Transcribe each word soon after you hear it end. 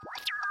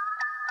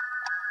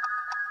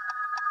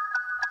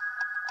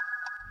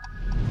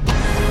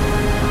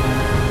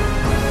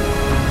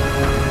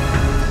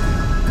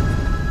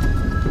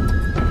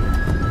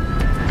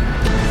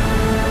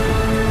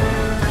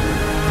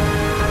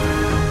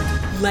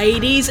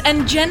Ladies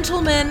and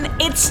gentlemen,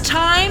 it's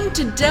time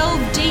to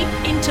delve deep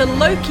into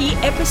Loki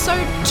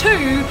Episode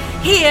 2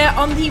 here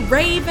on the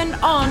Raven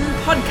On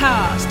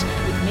podcast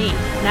with me,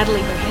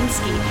 Natalie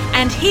Bohensky,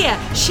 and here,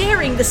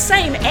 sharing the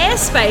same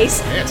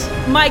airspace,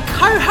 my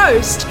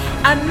co-host,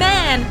 a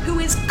man who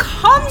is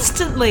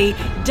constantly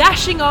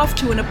dashing off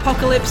to an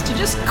apocalypse to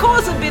just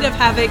cause a bit of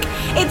havoc.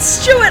 It's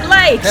Stuart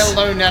Late.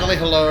 Hello, Natalie.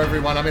 Hello,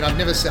 everyone. I mean,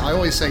 I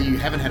always say you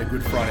haven't had a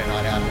good Friday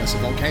night out unless a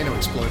volcano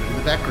exploded in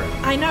the background.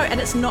 I know, and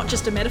it's not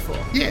just a metaphor.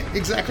 Yeah,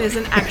 exactly. There's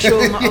an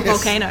actual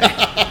volcano.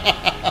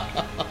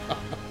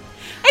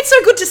 It's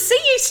so good to see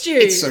you, Stu.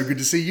 It's so good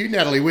to see you,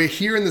 Natalie. We're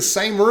here in the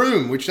same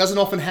room, which doesn't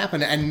often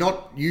happen, and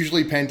not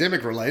usually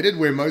pandemic related.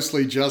 We're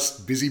mostly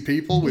just busy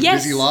people with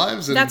busy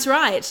lives. And that's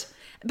right.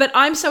 But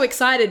I'm so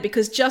excited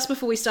because just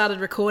before we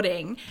started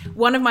recording,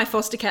 one of my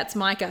foster cats,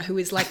 Micah, who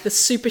is like the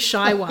super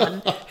shy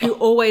one, who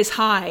always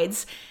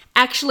hides,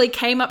 actually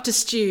came up to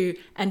Stu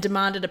and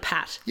demanded a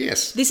pat.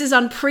 Yes. This is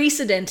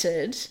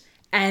unprecedented.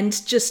 And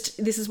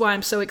just, this is why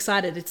I'm so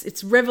excited.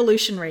 It's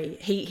revolutionary.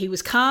 He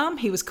was calm.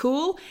 He was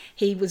cool.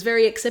 He was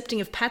very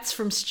accepting of pats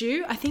from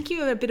Stu. I think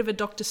you are a bit of a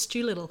Dr.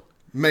 Stu Little.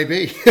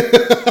 Maybe.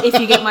 If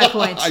you get my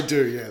point. I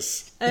do,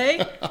 yes.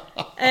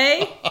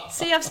 Eh?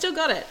 See, I've still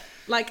got it.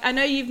 Like, I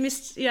know you've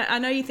missed... Yeah, I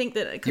know you think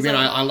that... You mean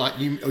I like...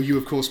 You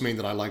of course mean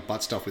that I like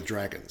butt stuff with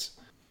dragons.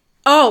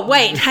 Oh,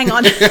 wait, hang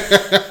on.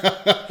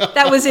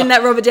 That was in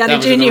that Robert Downey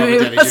Jr.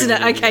 movie, wasn't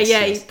it? Okay,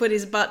 yes. He put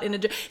his butt in a...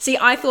 See,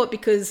 I thought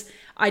because...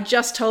 I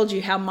just told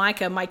you how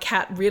Micah, my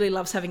cat, really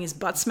loves having his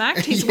butt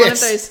smacked. He's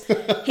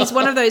He's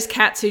one of those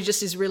cats who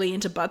just is really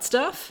into butt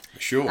stuff.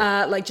 Sure.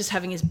 Like just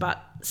having his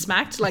butt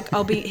smacked. Like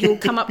he'll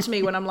come up to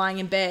me when I'm lying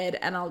in bed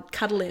and I'll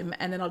cuddle him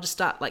and then I'll just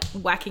start like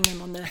whacking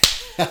him on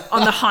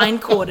the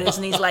hindquarters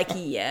and he's like,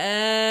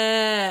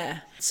 yeah.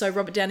 So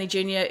Robert Downey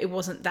Jr., it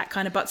wasn't that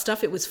kind of butt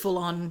stuff. It was full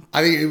on.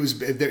 I think it was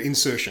the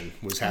insertion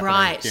was happening.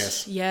 Right.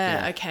 Yes.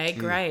 Yeah. Okay.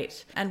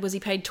 Great. And was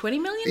he paid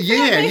 $20 million?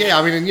 Yeah.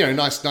 I mean,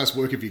 nice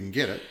work if you can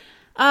get it.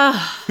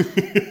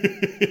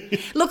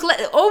 Look,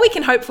 all we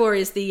can hope for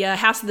is the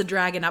House of the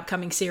Dragon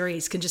upcoming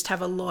series can just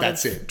have a lot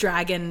of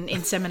dragon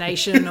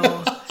insemination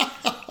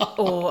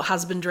or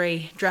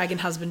husbandry, dragon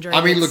husbandry.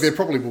 I mean, look, there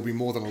probably will be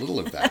more than a little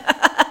of that.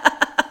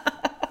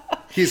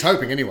 He's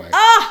hoping anyway.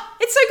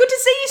 It's so good to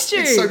see you, Stu.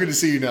 It's so good to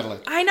see you, Natalie.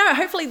 I know.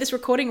 Hopefully this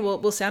recording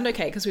will sound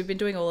okay because we've been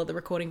doing all of the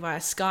recording via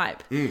Skype.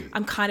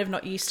 I'm kind of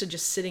not used to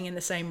just sitting in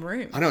the same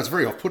room. I know, it's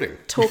very off-putting.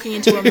 Talking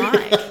into a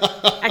mic.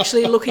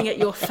 Actually looking at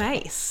your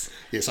face.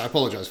 Yes, I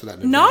apologise for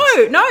that. No,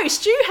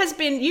 Stu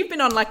you've been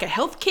on like a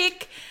health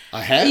kick.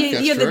 I have,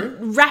 You're true.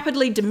 The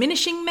rapidly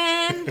diminishing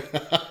man.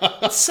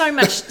 so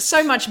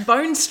much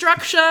bone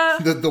structure.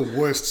 The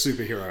worst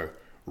superhero.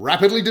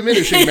 Rapidly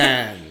diminishing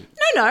man.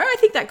 No, I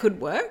think that could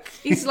work.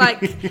 He's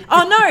like,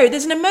 oh no,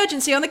 there's an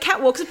emergency on the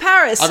catwalks of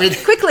Paris. I mean,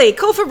 quickly,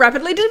 call for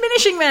rapidly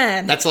diminishing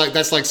man. That's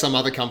like some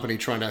other company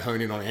trying to hone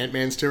in on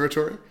Ant-Man's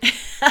territory.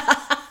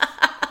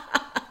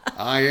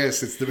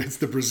 Yes, it's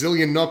the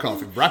Brazilian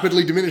knockoff,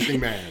 rapidly diminishing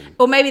man.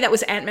 Or maybe that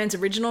was Ant-Man's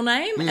original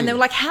name, and they were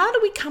like, how do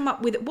we come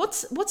up with it?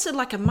 What's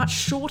a much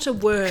shorter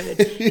word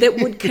that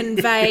would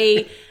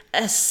convey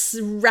a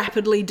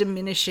rapidly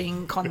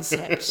diminishing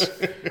concept?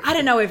 I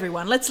don't know,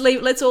 everyone. Let's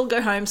all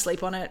go home,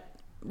 sleep on it,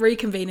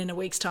 reconvene in a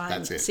week's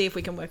time, see if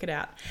we can work it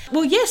out.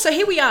 Well, yeah, so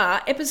here we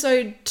are,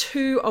 episode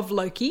 2 of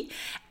Loki,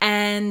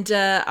 and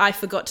I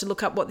forgot to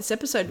look up what this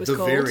episode was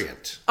called. The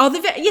Variant. Oh,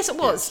 yes, it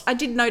was. Yes. I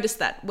did notice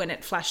that when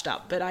it flashed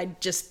up, but I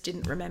just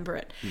didn't remember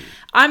it.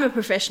 I'm a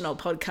professional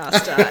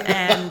podcaster,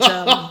 and...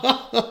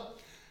 Are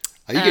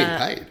you getting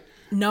paid?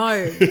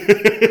 No.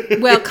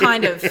 Well,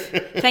 kind of.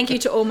 Thank you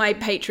to all my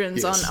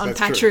patrons on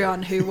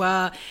Patreon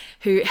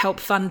who help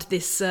fund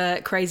this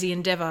crazy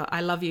endeavour.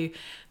 I love you.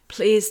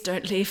 Please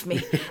don't leave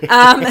me.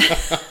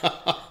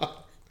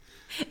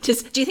 Do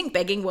you think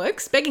begging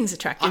works? Begging's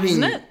attractive,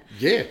 isn't it?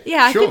 Yeah.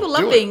 Yeah, sure, people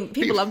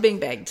love being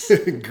begged.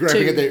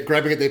 grabbing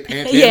at their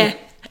pant. Yeah.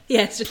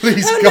 Yes.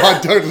 Please,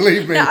 God, don't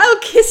leave me. No, I'll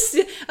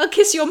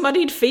kiss your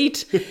muddied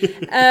feet. But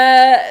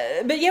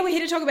yeah, we're here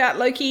to talk about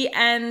Loki,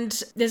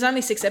 and there's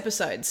only 6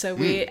 episodes, so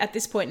we're at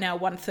this point now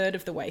 1/3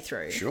 of the way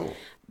through. Sure.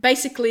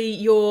 Basically,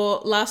 your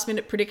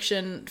last-minute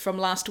prediction from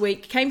last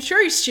week came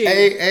true, Stu.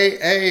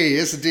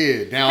 Yes, it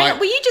did. Now,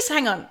 will you just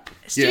hang on?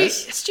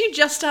 Stu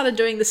just started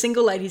doing the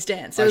single ladies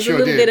dance. There was a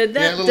little bit of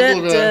a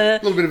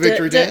little bit of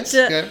victory dance.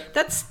 Yeah.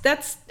 That's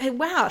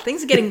wow.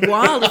 Things are getting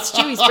wild.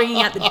 Stu is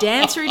bringing out the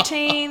dance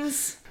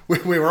routines.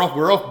 We're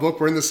off book.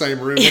 We're in the same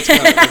room. Let's go.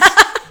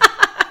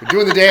 We're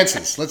doing the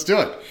dances. Let's do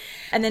it.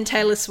 And then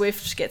Taylor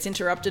Swift gets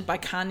interrupted by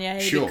Kanye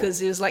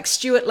because it was like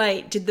Stuart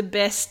Late did the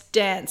best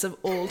dance of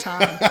all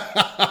time.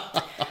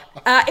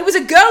 It was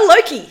a girl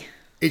Loki.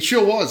 It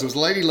sure was. It was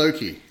Lady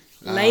Loki.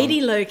 Lady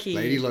Loki.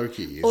 Lady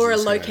Loki. Or a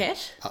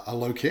Lokette. A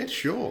Lokette,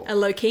 sure. A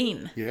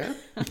Lokeen. Yeah.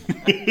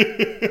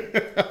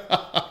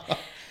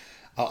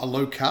 A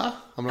Loka.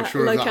 I'm not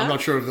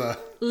sure of the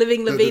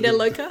Living La Vida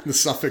Loca. The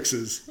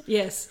suffixes.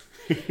 Yes.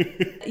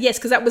 Yes,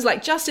 because that was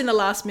like just in the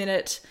last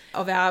minute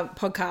of our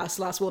podcast,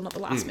 not the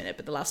last minute,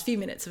 but the last few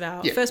minutes of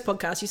our first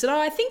podcast. You said,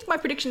 I think my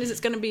prediction is it's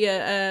going to be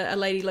a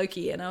Lady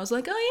Loki. And I was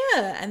like, oh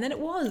yeah. And then it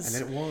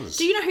was.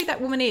 Do you know who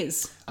that woman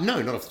is?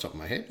 No, not off the top of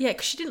my head. Yeah,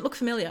 because she didn't look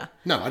familiar.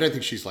 No, I don't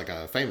think she's like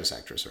a famous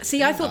actress or anything.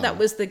 See, I thought that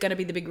was going to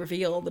be the big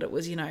reveal, that it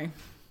was,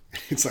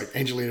 It's like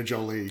Angelina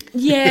Jolie.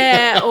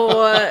 Yeah,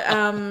 or,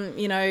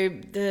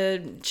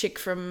 the chick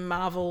from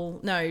Marvel.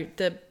 No,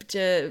 the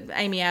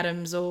Amy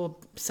Adams or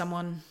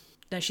someone.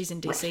 No, she's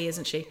in DC,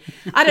 isn't she?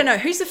 I don't know.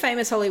 Who's the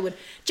famous Hollywood?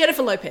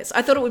 Jennifer Lopez.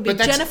 I thought it would be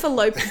Jennifer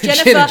Lopez.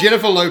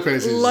 Jennifer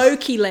Lopez is...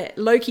 Loki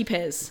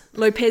Pez.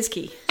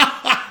 Lopez-key.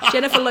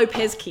 Jennifer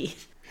Lopez-key.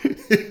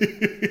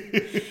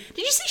 Did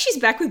you see she's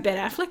back with Ben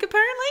Affleck,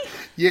 apparently?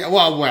 Yeah,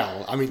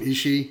 well, I mean, is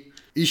she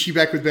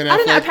back with Ben Affleck? I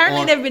don't know.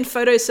 Apparently there have been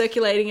photos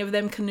circulating of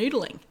them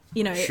canoodling.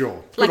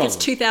 Sure. Like it's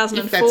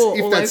 2004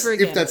 all over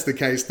again. If that's the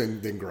case,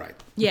 then great.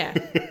 Yeah.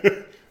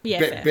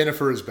 Yeah,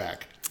 Bennifer is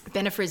back.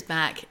 Bennifer is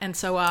back, and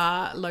so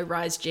are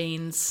low-rise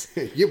jeans.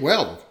 Yeah,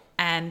 well.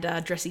 And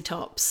dressy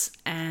tops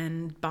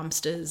and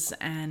bumpsters.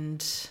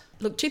 And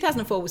look,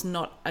 2004 was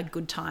not a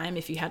good time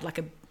if you had like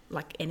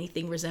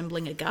anything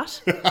resembling a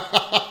gut.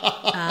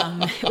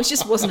 It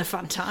just wasn't a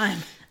fun time.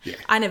 Yeah.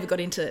 I never got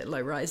into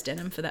low-rise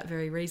denim for that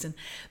very reason.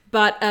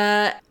 But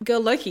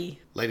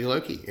Lady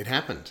Loki, it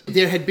happened.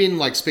 There had been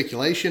like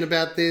speculation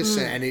about this,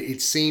 and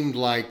it seemed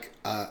like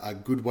a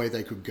good way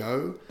they could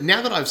go.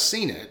 Now that I've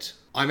seen it,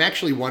 I'm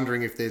actually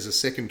wondering if there's a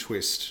second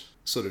twist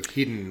sort of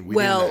hidden within that.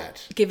 Well,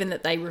 given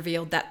that they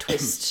revealed that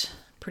twist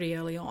pretty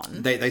early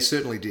on. They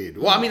certainly did.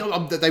 Well, I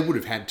mean, they would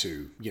have had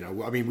to,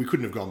 I mean, we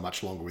couldn't have gone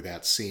much longer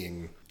without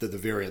seeing the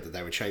variant that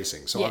they were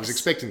chasing. So yes. I was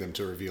expecting them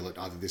to reveal it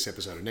either this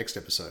episode or next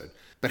episode.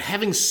 But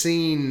having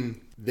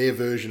seen their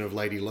version of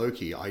Lady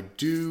Loki, I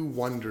do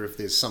wonder if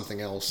there's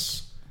something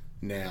else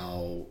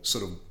now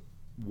sort of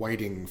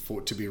waiting for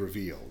it to be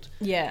revealed.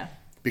 Yeah.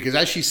 Because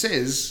as she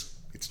says,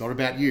 it's not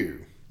about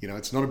you.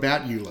 It's not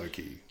about you,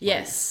 Loki.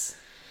 Yes.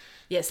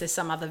 Yes, there's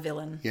some other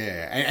villain.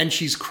 Yeah, and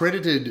she's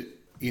credited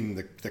in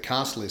the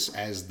cast list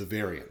as the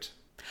variant.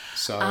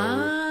 So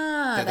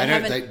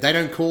they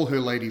don't call her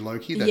Lady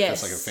Loki.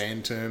 That's like a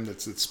fan term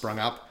that's sprung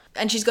up.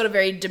 And she's got a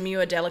very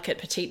demure, delicate,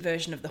 petite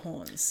version of the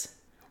horns.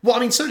 Well, I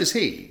mean, so does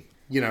he.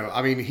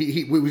 I mean,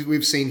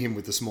 we've seen him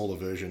with the smaller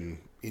version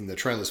in the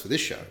trailers for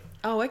this show.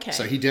 Oh, okay.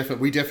 So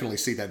we definitely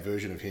see that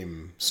version of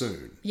him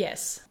soon.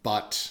 Yes.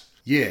 But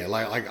yeah,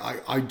 like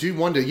I do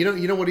wonder.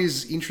 You know what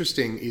is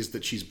interesting is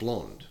that she's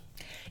blonde.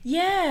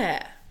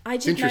 Yeah, I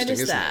did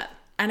notice that.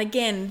 And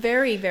again,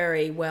 very,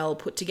 very well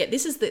put together.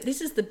 This is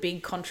the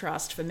big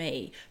contrast for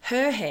me.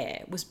 Her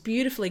hair was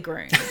beautifully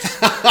groomed,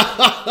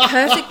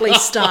 perfectly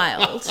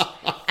styled,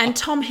 and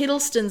Tom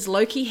Hiddleston's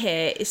Loki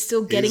hair is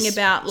still getting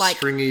about like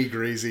stringy,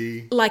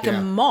 greasy, like a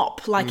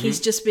mop. Like he's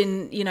just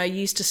been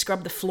used to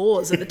scrub the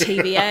floors of the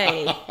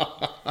TVA.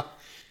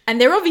 And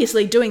they're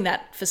obviously doing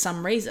that for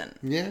some reason.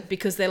 Yeah.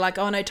 Because they're like,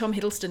 oh no, Tom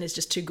Hiddleston is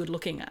just too good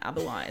looking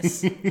otherwise.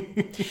 Do you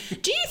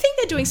think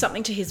they're doing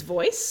something to his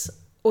voice?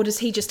 Or does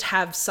he just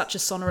have such a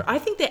sonor... I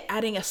think they're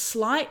adding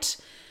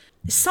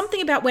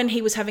something about when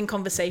he was having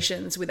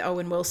conversations with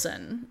Owen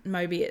Wilson,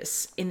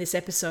 Mobius, in this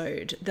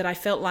episode, that I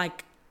felt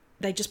like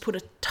they just put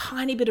a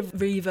tiny bit of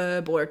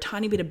reverb or a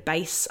tiny bit of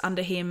bass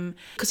under him.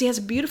 Because he has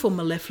a beautiful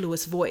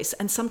mellifluous voice,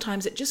 and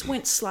sometimes it just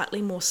went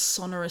slightly more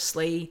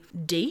sonorously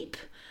deep.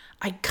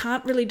 I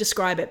can't really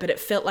describe it, but it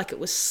felt like it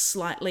was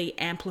slightly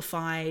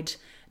amplified,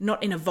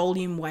 not in a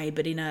volume way,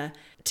 but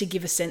to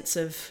give a sense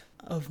of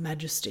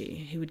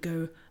majesty. He would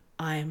go,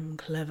 I'm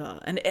clever.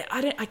 And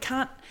I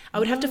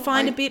would have to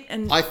find a bit.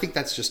 And I think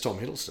that's just Tom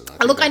Hiddleston.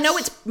 I know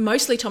it's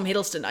mostly Tom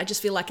Hiddleston. I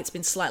just feel like it's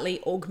been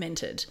slightly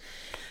augmented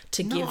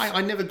to give.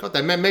 I never got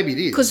that. Maybe it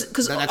is.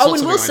 Because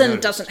Owen Wilson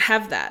doesn't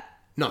have that.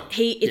 No.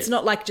 It's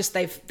not like just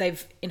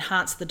they've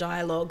enhanced the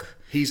dialogue.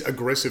 He's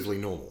aggressively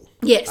normal.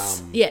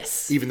 Yes,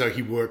 yes. Even though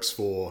he works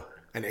for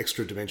an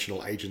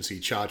extra-dimensional agency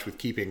charged with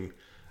keeping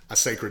a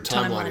sacred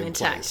timeline in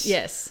place.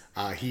 Yes.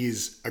 He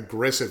is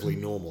aggressively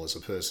normal as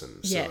a person.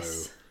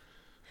 Yes.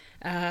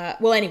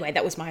 Well, anyway,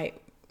 that was my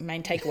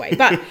main takeaway.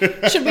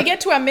 But should we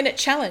get to our minute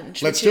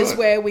challenge, which is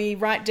where we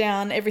write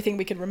down everything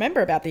we can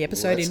remember about the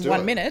episode in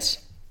 1 minute?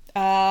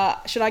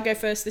 Should I go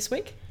first this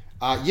week?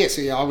 Yes,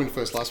 I went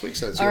first last week,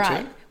 so it's your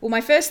turn. Well,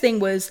 my first thing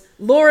was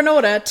Law and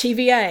Order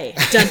TVA.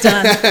 Dun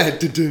dun.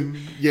 Dun-dun.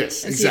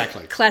 Yes,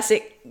 exactly.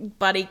 Classic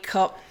buddy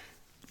cop.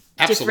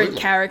 Absolutely. Different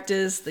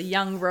characters, the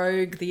young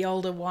rogue, the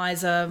older,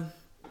 wiser,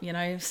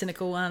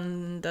 cynical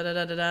one,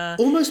 da-da-da-da-da.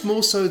 Almost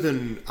more so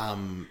than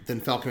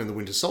Falcon and the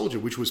Winter Soldier,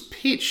 which was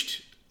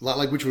pitched,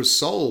 which was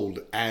sold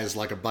as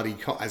like a buddy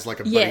cop,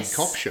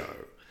 cop show.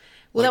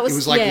 Well, it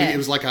was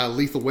like a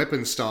Lethal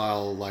Weapon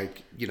style,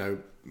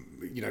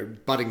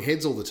 butting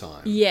heads all the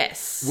time.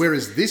 Yes.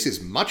 Whereas this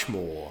is much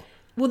more.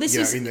 Well, this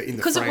is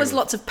because it was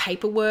lots of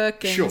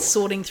paperwork and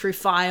sorting through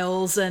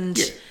files and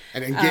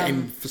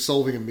and for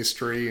solving a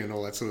mystery and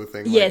all that sort of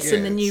thing. Yes,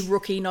 and the new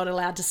rookie not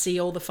allowed to see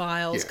all the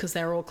files because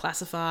they're all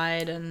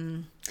classified.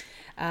 And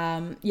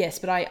Yes,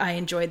 but I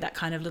enjoyed that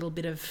kind of little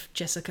bit of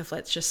Jessica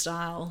Fletcher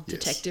style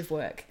detective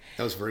work.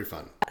 That was very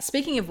fun.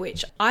 Speaking of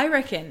which, I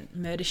reckon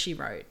Murder, She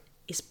Wrote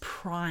is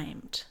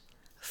primed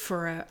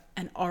for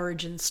an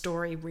origin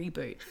story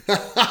reboot.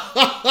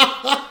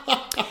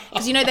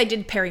 Because they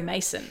did Perry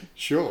Mason.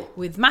 Sure.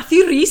 With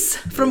Matthew Rhys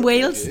from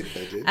Wales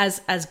they did.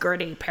 as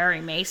Gertie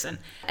Perry Mason.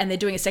 And they're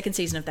doing a second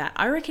season of that.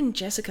 I reckon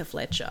Jessica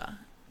Fletcher,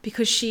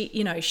 because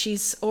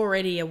she's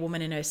already a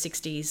woman in her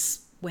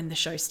 60s when the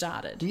show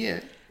started. Yeah.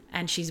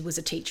 And she was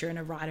a teacher and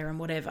a writer and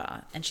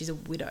whatever, and she's a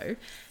widow.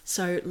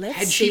 So let's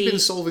Had see. she been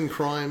solving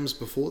crimes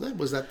before that?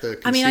 Was that the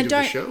conceit I of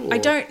the show? Or? I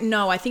don't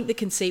know. I think the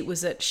conceit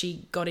was that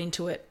she got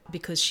into it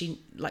because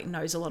she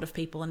knows a lot of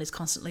people and is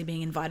constantly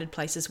being invited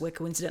places where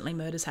coincidentally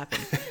murders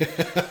happen.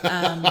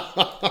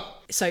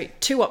 So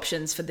 2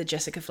 options for the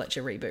Jessica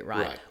Fletcher reboot,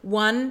 right?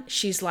 One,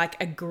 she's like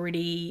a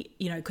gritty,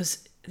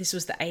 because this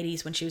was the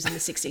 80s when she was in the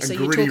 60s. So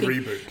you're talking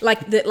reboot.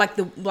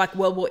 like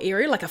World War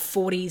era, like a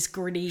 40s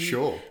gritty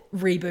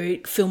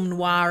reboot, film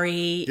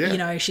noir-y.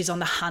 Yeah. She's on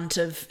the hunt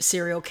of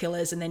serial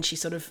killers, and then she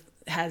sort of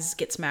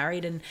gets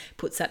married and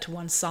puts that to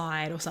one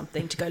side or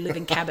something to go live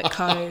in Cabot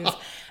Cove,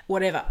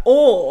 whatever.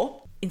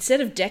 Or instead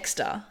of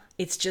Dexter,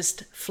 it's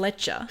just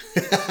Fletcher,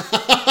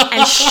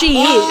 and she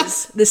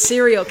is the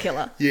serial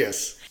killer.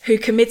 Yes. Who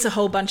commits a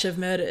whole bunch of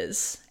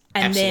murders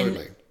and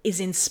Absolutely. then is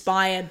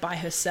inspired by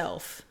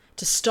herself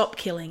to stop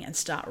killing and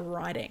start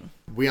writing.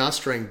 We are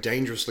straying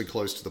dangerously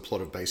close to the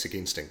plot of Basic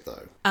Instinct,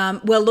 though.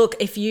 Well,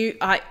 look,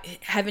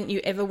 haven't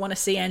you ever want to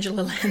see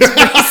Angela Lansbury?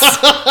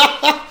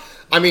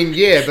 I mean,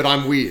 yeah, but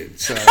I'm weird,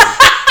 so...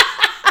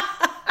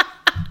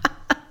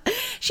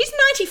 She's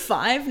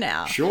 95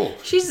 now. Sure.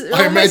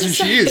 I imagine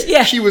she is.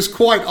 Yeah. She was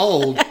quite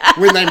old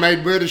when they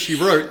made Murder, She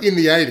Wrote in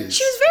the 80s.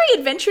 She was very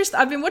adventurous.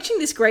 I've been watching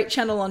this great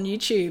channel on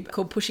YouTube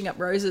called Pushing Up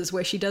Roses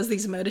where she does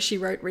these Murder, She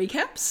Wrote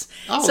recaps.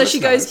 Oh, so she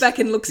goes nice. back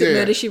and looks at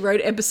Murder, She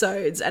Wrote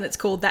episodes, and it's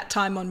called That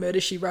Time on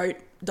Murder, She Wrote ...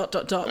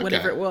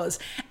 whatever it was.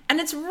 And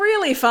it's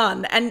really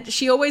fun. And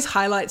she always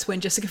highlights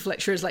when Jessica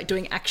Fletcher is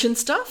doing action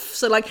stuff.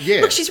 So look,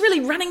 she's really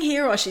running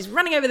here, or she's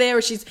running over there,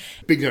 or she's...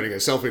 Big noting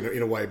herself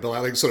in a way,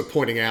 but sort of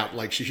pointing out,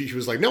 she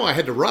was like, no, I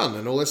had to run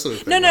and all that sort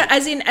of thing. No,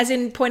 as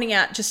in pointing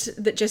out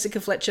just that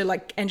Jessica Fletcher,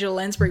 like Angela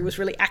Lansbury, was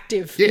really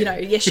active. Yeah.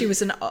 Yes, she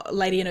was a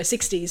lady in her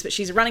 60s, but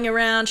she's running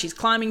around, she's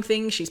climbing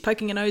things, she's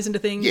poking her nose into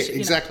things. Yeah,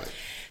 exactly.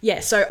 Yeah,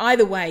 so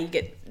either way, you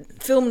get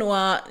film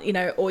noir,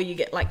 or you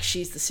get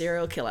she's the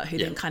serial killer who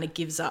then kind of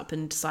gives up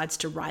and decides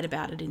to write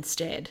about it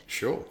instead.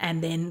 Sure.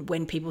 And then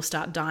when people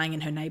start dying in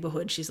her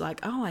neighborhood, she's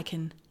like, oh, I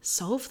can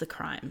solve the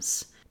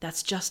crimes.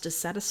 That's just as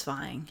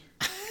satisfying.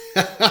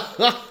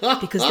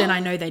 Because then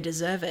I know they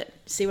deserve it.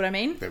 See what I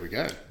mean? There we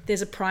go.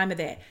 There's a primer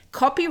there.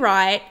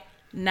 Copyright,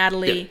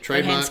 Natalie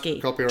trademark,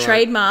 Bohansky. copyright.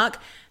 Trademark.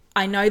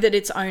 I know that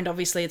it's owned,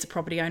 obviously it's a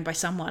property owned by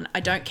someone.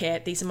 I don't care.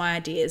 These are my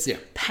ideas. Yeah.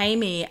 Pay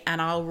me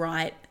and I'll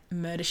write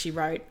Murder, She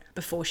Wrote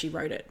before she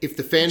wrote it. If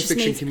the fan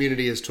fiction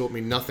community has taught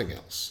me nothing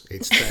else,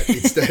 it's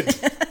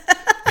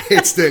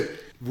that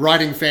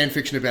writing fan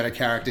fiction about a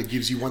character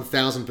gives you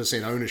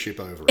 1,000% ownership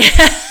over it.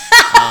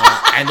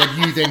 And that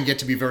you then get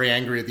to be very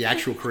angry at the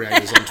actual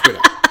creators on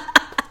Twitter.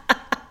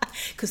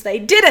 Because they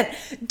didn't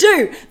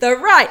do the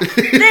right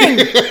thing.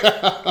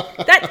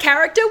 That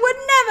character would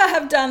never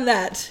have done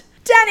that.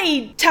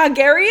 Dany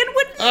Targaryen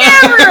would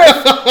never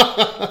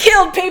have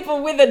killed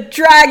people with a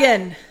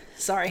dragon.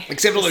 Sorry.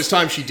 Except all those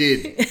times she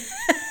did.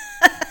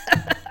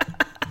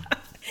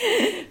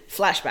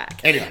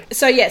 Flashback. Anyway.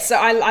 So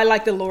I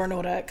like the Law and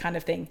Order kind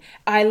of thing.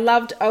 I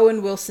loved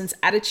Owen Wilson's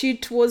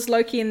attitude towards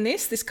Loki in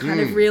this. This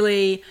kind of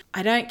really,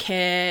 I don't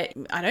care.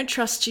 I don't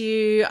trust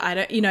you. I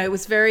don't, it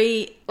was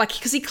very,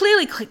 because he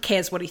clearly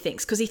cares what he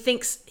thinks. Because he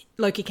thinks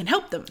Loki can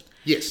help them.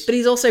 Yes. But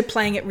he's also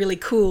playing it really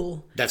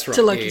cool. That's right.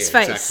 To Loki's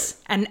face.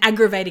 Exactly. And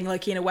aggravating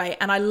Loki in a way.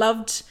 And I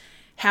loved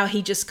how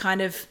he just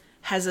kind of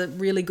has a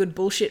really good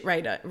bullshit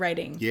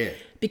rating. Yeah.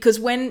 Because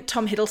when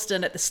Tom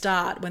Hiddleston at the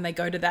start, when they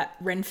go to that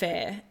Ren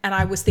Fair, and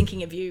I was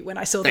thinking of you when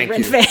I saw the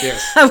Ren Fair,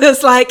 yes. I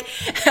was like,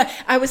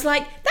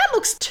 that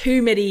looks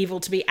too medieval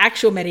to be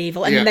actual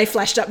medieval. And then they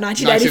flashed up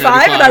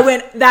 1985, and I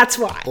went, that's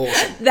why.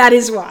 Awesome. That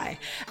is why.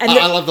 And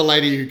I love the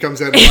lady who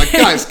comes out and like,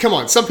 guys, come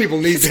on, some people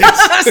need this. Some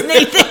of us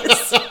need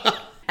this.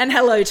 And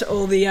hello to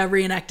all the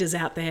reenactors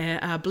out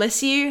there.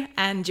 Bless you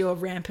and your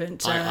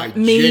rampant I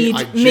mead.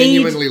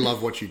 genuinely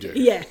love what you do.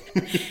 Yeah.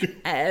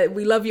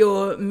 We love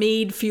your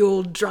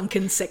mead-fueled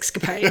drunken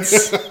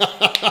sexcapades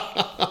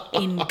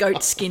in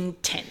goatskin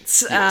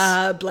tents.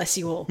 Yes. Bless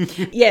you all.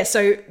 Yeah,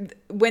 so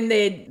when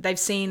they've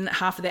seen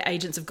half of their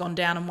agents have gone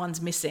down and one's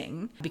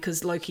missing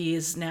because Loki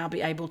is now be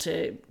able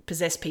to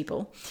possess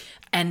people.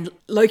 And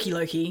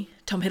Loki,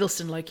 Tom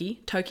Hiddleston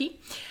Loki, Toki,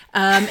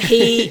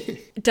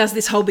 he does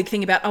this whole big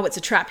thing about, it's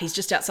a trap. He's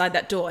just outside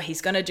that door. He's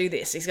going to do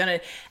this.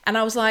 And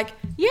I was like,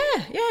 yeah,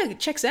 it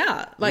checks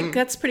out.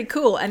 That's pretty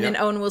cool. And then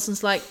Owen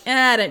Wilson's like,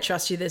 I don't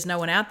trust you. There's no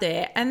one out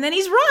there. And then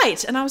he's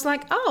right. And I was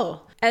like,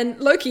 oh. And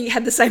Loki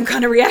had the same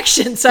kind of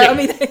reaction. So, I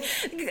mean,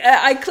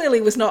 I clearly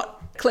was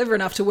not clever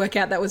enough to work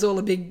out that was all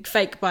a big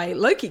fake by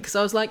Loki, because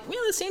I was like,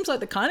 it seems like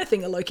the kind of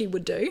thing a Loki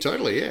would do.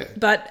 Totally, yeah.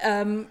 But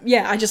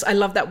I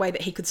love that way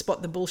that he could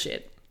spot the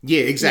bullshit.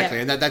 Yeah, exactly.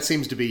 Yeah. And that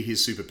seems to be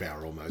his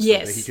superpower almost.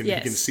 Yes, right?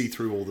 He can see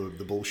through all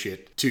the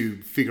bullshit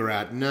to figure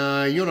out,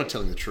 no, you're not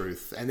telling the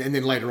truth. And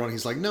then later on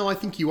he's like, no, I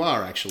think you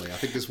are actually. I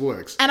think this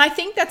works. And I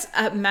think that's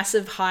a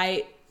massive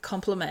high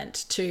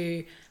compliment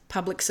to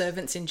public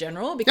servants in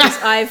general, because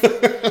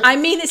I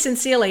mean it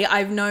sincerely,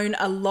 I've known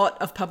a lot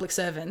of public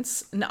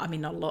servants. No, I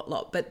mean not a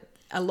lot, but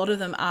a lot of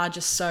them are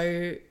just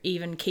so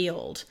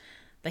even-keeled.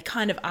 They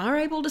kind of are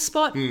able to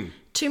spot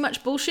too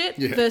much bullshit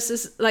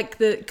versus like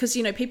because,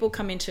 people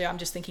come into, I'm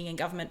just thinking in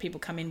government, people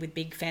come in with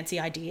big fancy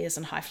ideas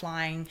and high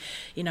flying,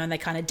 and they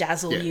kind of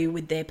dazzle you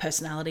with their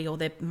personality or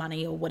their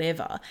money or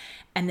whatever.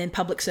 And then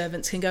public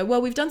servants can go,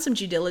 well, we've done some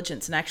due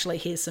diligence and actually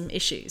here's some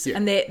issues. Yeah.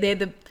 And they're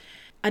the,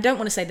 I don't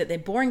want to say that they're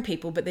boring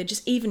people, but they're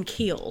just even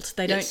keeled.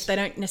 They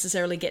don't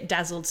necessarily get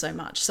dazzled so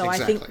much. So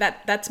exactly. I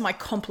think that's my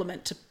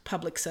compliment to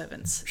public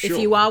servants. Sure.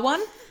 If you are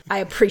one, I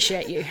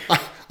appreciate you.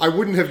 I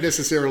wouldn't have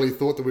necessarily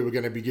thought that we were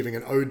going to be giving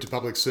an ode to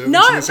public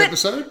servants in this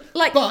episode,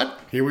 but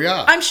here we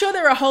are. I'm sure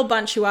there are a whole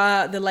bunch who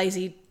are the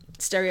lazy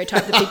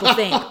stereotype that people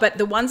think, but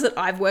the ones that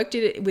I've worked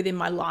with in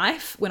my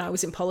life when I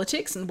was in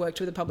politics and worked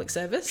with the public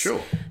service,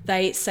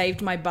 they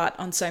saved my butt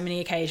on so many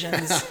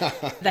occasions.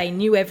 They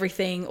knew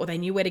everything, or they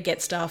knew where to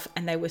get stuff,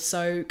 and they were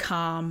so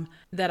calm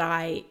that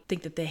I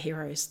think that they're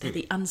heroes. They're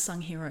the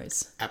unsung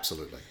heroes.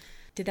 Absolutely.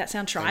 Did that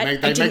sound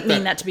trite? I didn't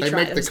mean that to be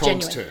trite. It was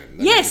genuine.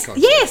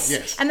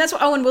 Yes. And that's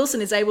what Owen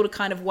Wilson is able to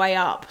kind of weigh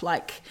up,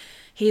 like,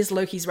 here's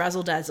Loki's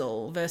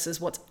razzle-dazzle versus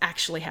what's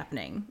actually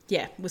happening.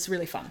 Yeah, it was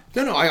really fun.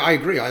 No, I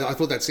agree. I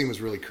thought that scene was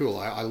really cool.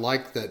 I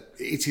like that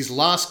it's his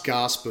last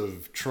gasp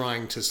of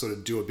trying to sort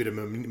of do a bit of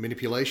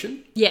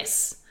manipulation.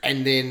 Yes.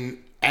 And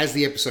then as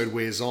the episode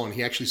wears on,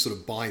 he actually sort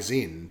of buys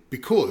in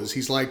because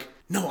he's like,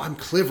 no, I'm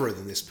cleverer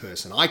than this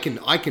person. I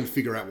can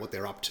figure out what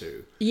they're up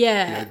to.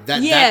 Yeah.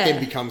 That then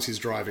becomes his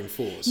driving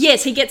force.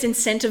 Yes, he gets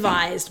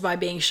incentivized by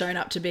being shown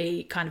up to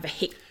be kind of a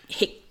hick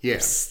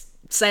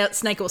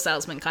snake oil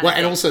salesman kind of thing.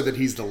 And also that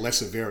he's the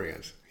lesser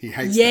variant. He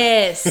hates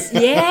that.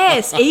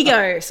 Yes.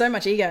 Ego. So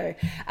much ego.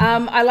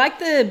 I like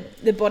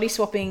the body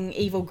swapping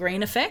evil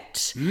green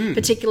effect,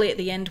 particularly at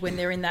the end when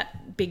they're in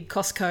that big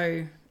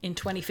Costco in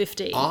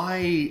 2050.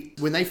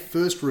 When they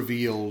first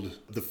revealed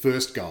the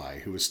first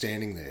guy who was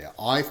standing there,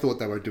 I thought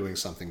they were doing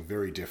something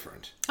very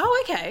different.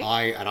 Oh, okay.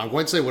 I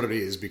won't say what it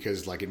is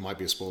because it might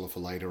be a spoiler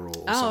for later or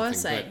something. Oh, I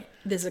see.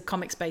 There's a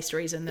comics-based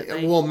reason that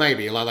they... Well,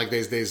 maybe. Like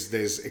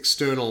there's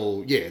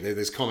external... Yeah,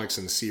 there's comics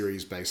and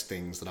series-based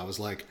things that I was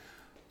like,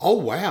 oh,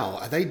 wow,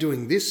 are they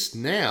doing this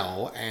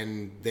now?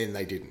 And then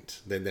they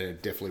didn't. Then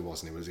it definitely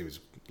wasn't. It was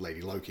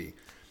Lady Loki.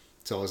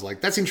 So I was like,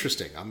 that's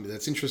interesting.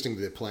 That's interesting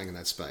that they're playing in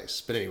that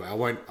space. But anyway, I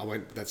won't,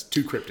 that's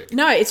too cryptic.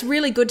 No, it's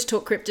really good to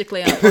talk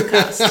cryptically on a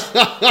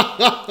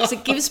podcast. Because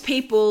it gives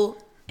people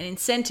an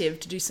incentive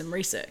to do some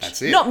research.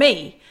 That's it. Not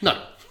me.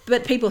 No.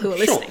 But people who are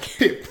listening.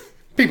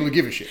 People who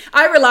give a shit.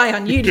 I rely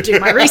on you to do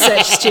my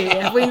research, Stu.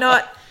 Have we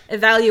not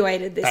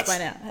evaluated this by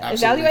now?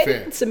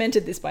 Fair.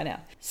 Cemented this by now.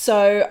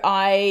 So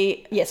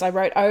I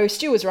wrote,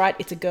 Stu was right.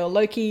 It's a girl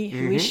Loki.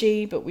 Who is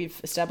she? But we've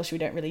established we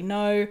don't really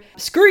know.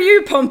 Screw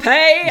you,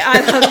 Pompeii.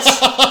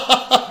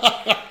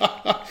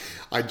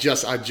 I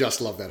just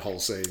love that whole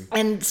scene.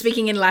 And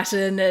speaking in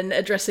Latin and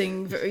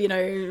addressing,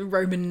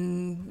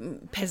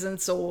 Roman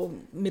peasants or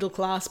middle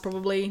class,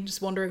 probably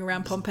just wandering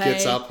around Pompeii.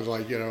 Gets up and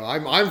like,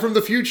 I'm from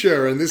the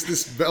future, and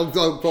this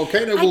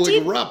volcano will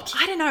erupt.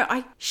 I don't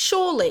know.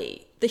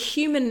 Surely the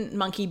human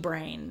monkey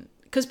brain,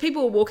 because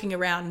people were walking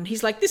around and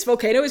he's like, this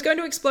volcano is going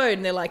to explode,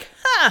 and they're like,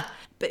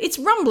 but it's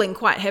rumbling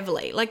quite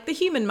heavily. Like the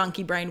human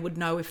monkey brain would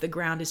know if the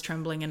ground is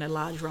trembling and a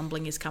large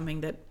rumbling is coming.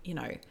 That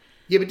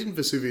Yeah, but didn't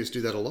Vesuvius do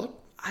that a lot?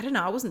 I don't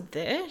know. I wasn't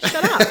there.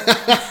 Shut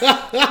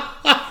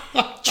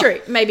up. True.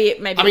 Maybe.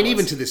 I mean,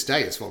 even to this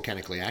day, it's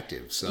volcanically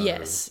active. So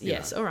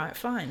yes. All right,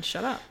 fine.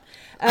 Shut up.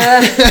 But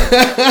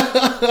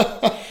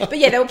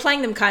yeah, they were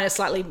playing them kind of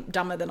slightly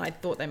dumber than I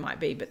thought they might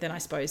be. But then I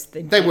suppose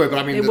they were. But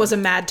I mean, there was a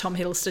mad Tom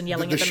Hiddleston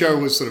yelling at them. The show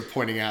was sort of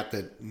pointing out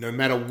that no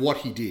matter what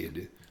he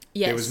did,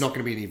 there was not going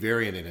to be any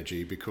variant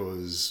energy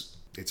because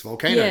it's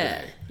volcano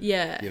day.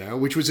 Yeah.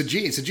 Which was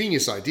it's a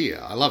genius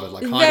idea. I love it.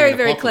 Like very,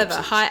 very clever.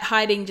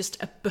 Hiding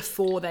just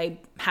before they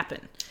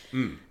happen.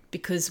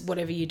 Because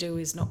whatever you do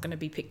is not going to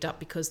be picked up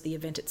because the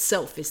event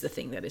itself is the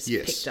thing that is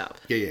picked up.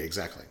 Yeah,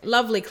 exactly.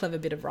 Lovely, clever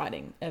bit of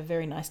writing. A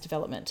very nice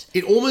development.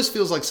 It almost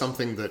feels like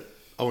something that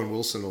Owen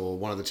Wilson or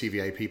one of the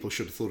TVA people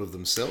should have thought of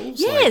themselves.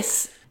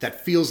 Yes.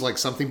 That feels like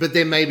something, but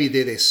then maybe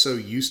they're so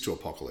used to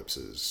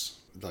apocalypses.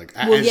 Like,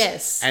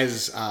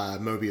 as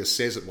Mobius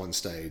says at one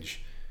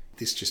stage,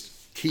 this just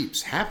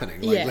keeps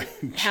happening.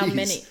 How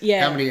many?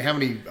 Yeah. How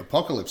many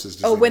apocalypses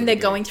does when they're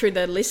going through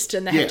the list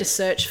and they have to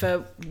search for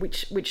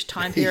which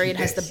time period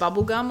has the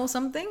bubble gum or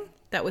something.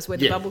 That was where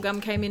the Yeah. bubble gum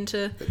came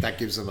into That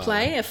gives them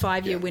play, a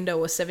 5-year yeah. window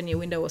or 7-year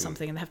window or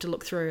something, and they have to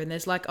look through, and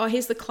there's like, oh,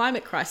 here's the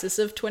climate crisis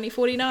of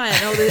 2049,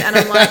 and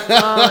I'm like,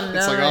 oh no.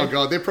 It's like, oh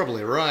god, they're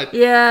probably right.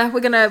 Yeah, we're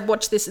going to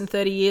watch this in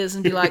 30 years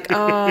and be like,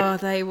 oh,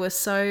 they were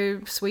so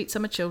sweet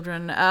summer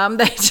children.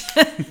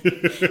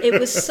 It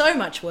was so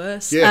much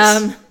worse.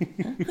 Yes.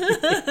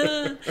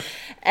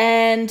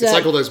 And It's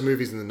like all those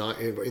movies in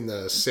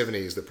the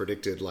 70s that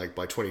predicted, like,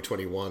 by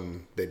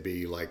 2021 there'd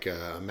be like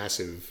a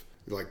massive,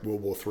 like,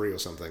 World War III or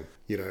something.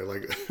 You know,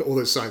 like all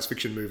those science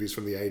fiction movies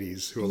from the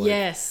 80s who are like,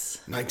 yes.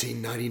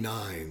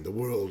 1999, the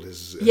world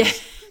is Yeah.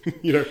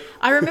 you know.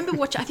 I remember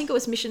watching, I think it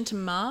was Mission to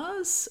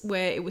Mars,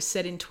 where it was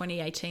set in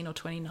 2018 or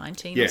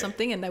 2019 or Yeah.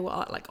 something, and they were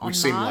like on Which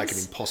Mars. seemed like an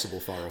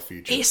impossible far off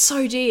future. It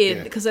so did,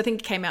 Yeah. because I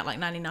think it came out like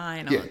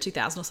 99 or Yeah.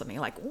 2000 or something.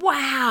 Like,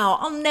 wow,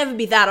 I'll never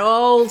be that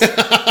old.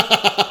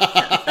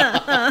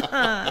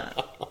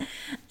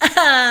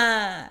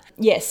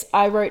 Yes,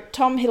 I wrote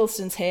Tom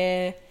Hiddleston's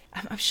hair.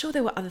 I'm sure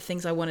there were other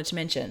things I wanted to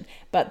mention,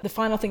 but the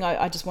final thing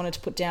I just wanted to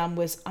put down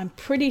was I'm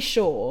pretty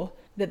sure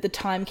that the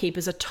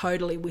timekeepers are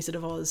totally Wizard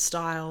of Oz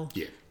style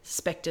Yeah.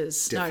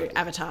 spectres, Definitely. no,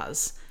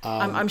 avatars.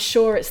 I'm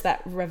sure it's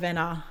that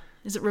Ravenna.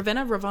 Is it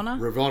Ravenna? Ravonna?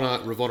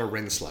 Ravonna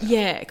Renslayer.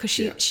 Yeah, because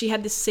Yeah. she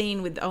had this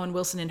scene with Owen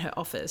Wilson in her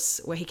office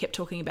where he kept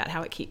talking about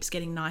how it keeps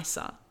getting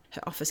nicer.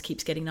 Her office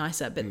keeps getting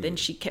nicer, but then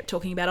she kept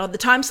talking about, oh, the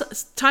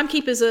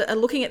timekeepers are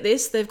looking at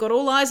this. They've got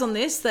all eyes on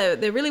this.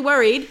 They're really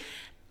worried.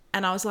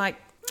 And I was like,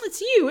 it's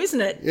you,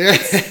 isn't it? Yeah.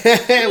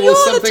 You're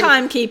the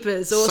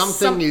timekeepers. Or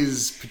something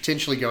is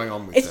potentially going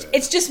on with her.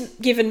 It's just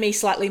given me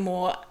slightly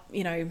more,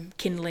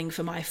 kindling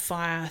for my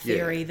fire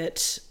theory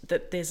that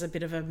there's a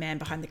bit of a man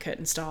behind the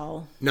curtain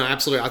style. No,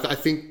 absolutely. I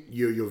think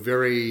you're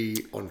very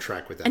on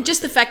track with that. And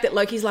just the fact that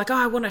Loki's like, oh,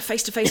 I want a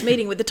face-to-face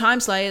meeting with the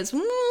Time Slayers.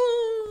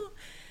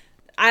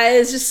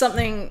 It's just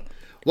something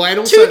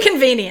too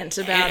convenient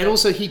about it. And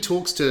also, he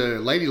talks to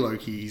Lady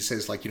Loki. He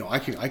says, like, I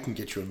can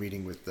get you a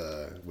meeting with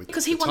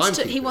because he wants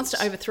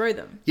to overthrow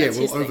them. Yeah, That's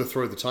his thing.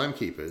 overthrow the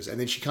timekeepers, and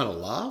then she kind of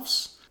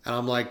laughs, and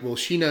I'm like, well,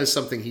 she knows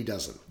something he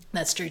doesn't.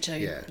 That's true too.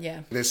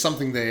 Yeah. There's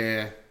something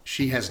there.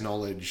 She has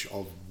knowledge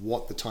of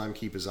what the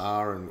timekeepers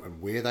are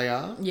and where they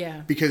are.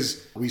 Yeah.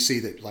 Because we see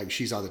that, like,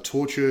 she's either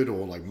tortured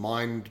or, like,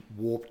 mind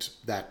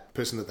warped that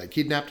person that they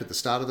kidnapped at the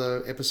start of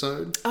the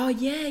episode. Oh,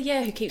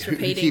 yeah, who keeps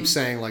repeating. Who keeps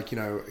saying, like,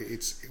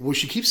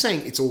 she keeps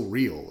saying it's all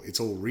real,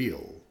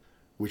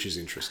 which is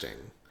interesting.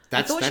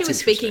 I thought she was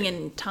speaking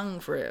in tongue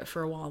for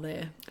a while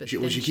there. But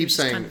she keeps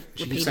saying,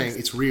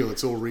 it's real,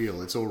 it's all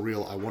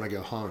real, I want to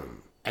go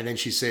home. And then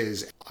she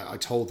says, I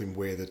told him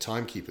where the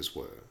timekeepers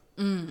were.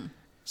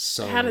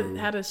 So how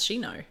does she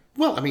know?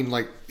 Well, I mean,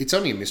 like, it's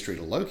only a mystery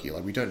to Loki.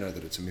 Like, we don't know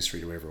that it's a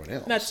mystery to everyone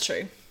else. That's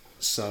true.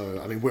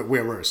 So, I mean,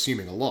 we're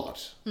assuming a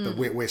lot, but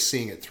we're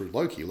seeing it through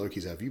Loki.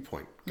 Loki's our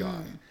viewpoint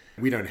guy.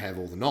 We don't have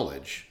all the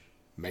knowledge.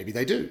 Maybe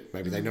they do.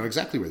 Maybe they know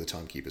exactly where the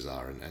timekeepers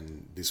are,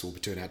 and this will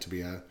turn out to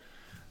be a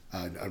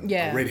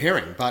red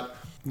herring. But,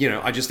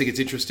 I just think it's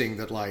interesting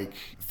that, like,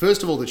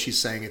 first of all, that she's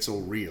saying it's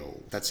all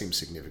real. That seems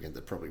significant.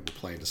 That probably will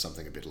play into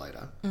something a bit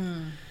later.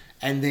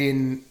 And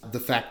then the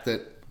fact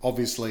that,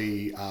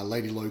 obviously,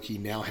 Lady Loki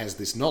now has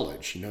this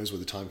knowledge. She knows where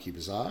the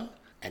timekeepers are,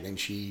 and then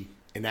she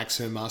enacts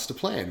her master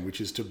plan, which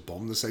is to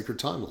bomb the sacred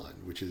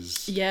timeline, which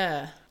is...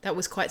 Yeah, that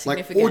was quite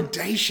significant. Like,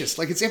 audacious.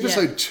 Like, it's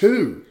episode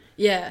 2.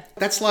 Yeah.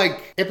 That's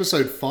like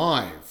episode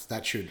 5.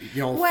 That should,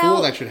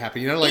 4 that should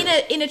happen.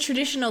 In a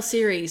traditional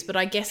series, but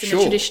I guess in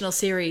a traditional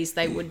series,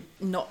 they would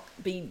not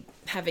be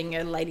having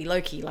a Lady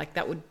Loki. Like,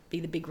 that would be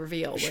the big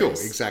reveal. Sure,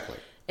 exactly.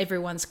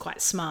 Everyone's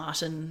quite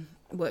smart and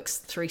works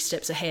 3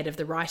 steps ahead of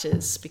the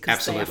writers because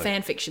Absolutely. they are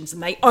fan fictions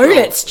and they own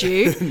it,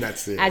 Stu.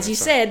 That's it. As you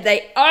said,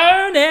 they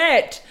own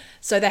it.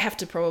 So they have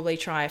to probably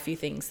try a few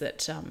things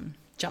that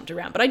jumped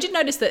around. But I did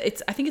notice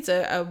that I think it's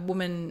a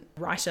woman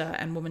writer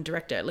and woman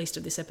director, at least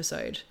of this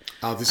episode.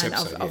 Oh, this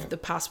episode, of the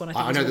past one, I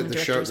know was a that woman the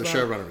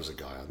showrunner is a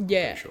guy. I'm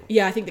yeah, pretty sure.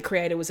 Yeah, I think the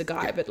creator was a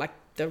guy, but like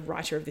the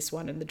writer of this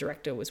one and the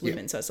director was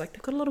women. So it's like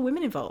they've got a lot of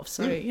women involved.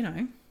 So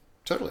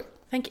Totally.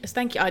 Thank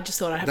you. I just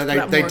thought I'd have to put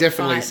up they more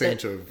definitely fight, seem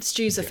to have...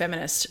 Stu's a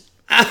feminist.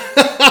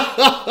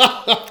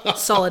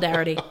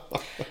 Solidarity.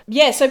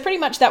 Yeah, so pretty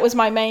much that was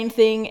my main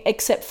thing,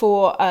 except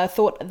for a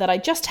thought that I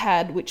just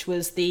had, which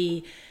was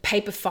the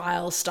paper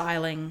file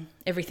styling.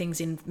 Everything's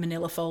in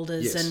manila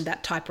folders and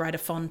that typewriter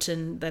font,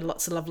 and there are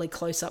lots of lovely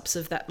close-ups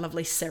of that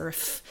lovely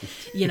serif,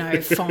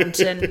 font.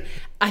 And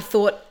I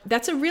thought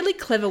that's a really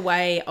clever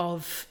way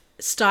of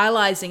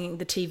stylizing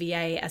the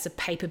TVA as a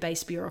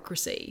paper-based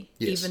bureaucracy,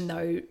 even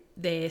though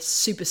they're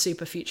super,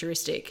 super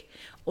futuristic.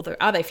 Although,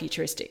 are they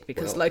futuristic?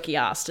 Because Loki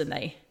asked and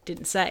they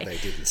didn't say. They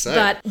didn't say.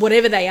 But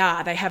whatever they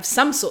are, they have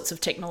some sorts of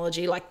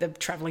technology, like the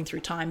travelling through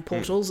time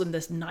portals and the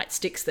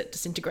nightsticks that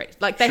disintegrate.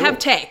 Like, they have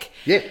tech.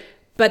 Yeah.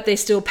 But they're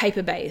still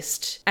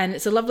paper-based. And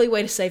it's a lovely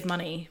way to save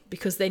money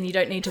because then you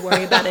don't need to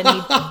worry about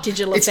any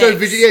digital effects.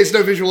 It's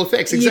no visual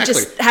effects, exactly. You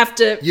just have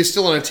to... You're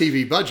still on a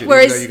TV budget,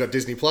 Whereas, even though you've got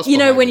Disney Plus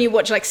when you. you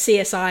watch like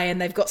CSI and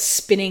they've got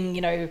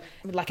spinning,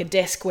 like a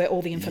desk where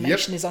all the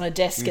information is on a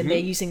desk and they're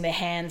using their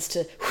hands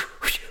to...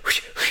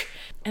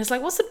 And it's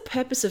like, what's the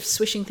purpose of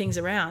swishing things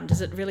around?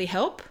 Does it really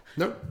help?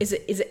 No. Is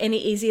it any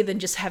easier than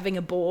just having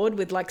a board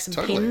with like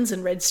some pins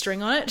and red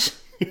string on it?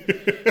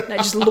 That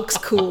just looks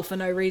cool for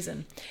no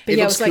reason. But it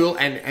looks cool,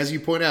 and as you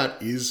point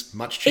out, is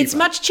much cheaper. It's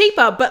much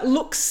cheaper, but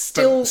looks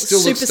still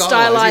super looks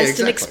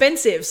stylized and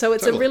expensive. So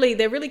it's Totally.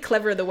 they're really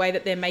clever the way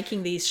that they're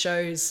making these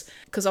shows.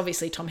 Because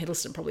obviously Tom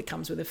Hiddleston probably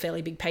comes with a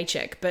fairly big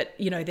paycheck, but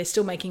they're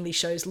still making these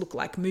shows look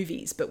like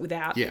movies, but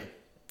without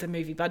the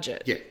movie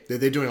budget. Yeah,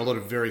 they're doing a lot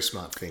of very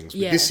smart things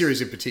with this series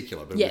in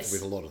particular, but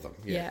with a lot of them.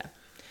 Yeah.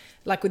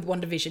 Like with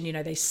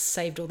WandaVision, they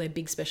saved all their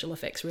big special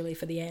effects really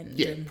for the end.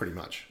 Yeah, pretty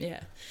much. Yeah.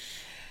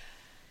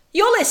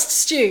 Your list,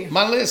 Stu.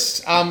 My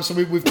list. So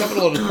we've covered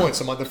a lot of points.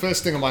 So the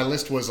first thing on my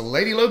list was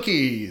Lady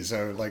Loki.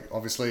 So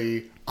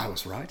obviously I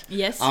was right.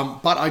 Yes.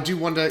 But I do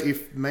wonder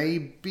if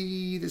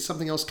maybe there's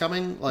something else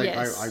coming.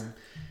 Yes.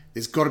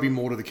 There's got to be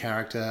more to the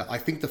character. I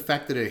think the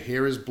fact that her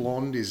hair is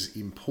blonde is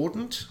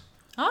important.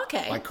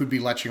 Okay. I could be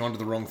latching onto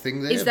the wrong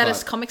thing there. Is that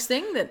a comics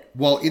thing?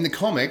 Well, in the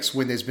comics,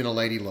 when there's been a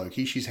Lady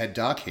Loki, she's had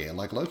dark hair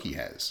like Loki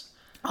has.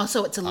 Oh,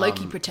 so it's a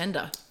Loki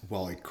pretender.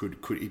 Well, it could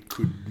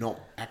not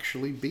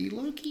actually be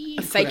Loki.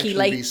 A fakey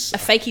Loki. A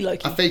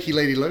fakey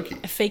Lady Loki.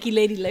 A fakey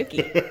Lady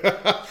Loki.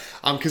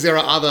 Because there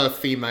are other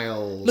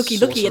female Looky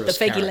at the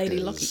fakey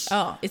Lady characters.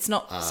 Loki. Oh, it's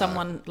not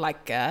someone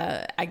like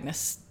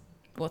Agnes.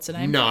 What's her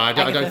name? No, I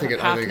don't think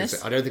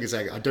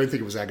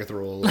it was Agatha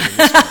All in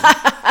this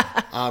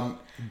one.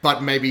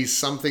 But maybe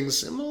something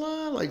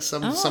similar, like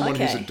someone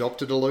who's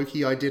adopted a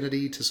Loki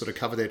identity to sort of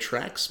cover their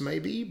tracks,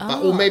 maybe.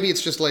 Or maybe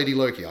it's just Lady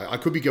Loki. I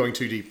could be going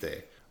too deep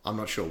there. I'm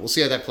not sure. We'll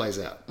see how that plays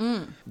out.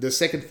 The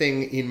second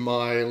thing in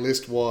my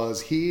list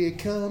was Here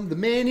Come the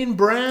Men in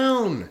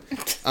Brown.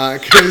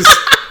 Because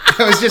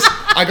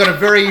I got a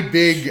very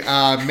big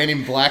Men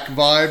in Black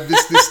vibe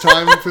this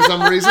time for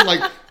some reason.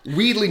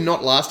 Weirdly,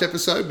 not last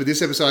episode, but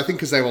this episode, I think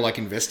because they were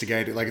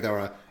investigating, they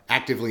were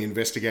actively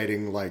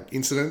investigating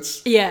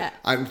incidents. Yeah.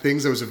 And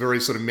things. There was a very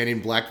sort of Men in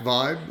Black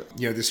vibe,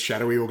 this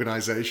shadowy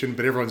organization,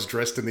 but everyone's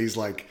dressed in these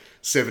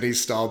 70s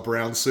style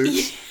brown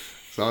suits.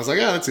 So I was like,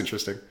 oh, that's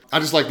interesting. I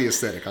just like the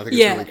aesthetic. I think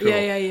it's really cool.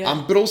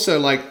 Yeah. But also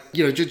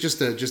just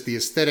the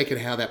aesthetic and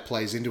how that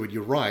plays into it.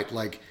 You're right.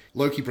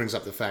 Loki brings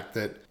up the fact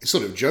that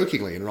sort of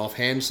jokingly in an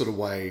offhand sort of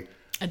way.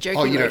 A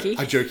jokey Loki.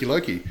 A jokey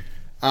Loki.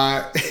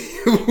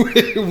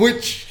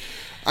 Which,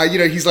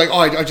 he's like,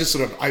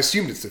 I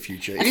assumed it's the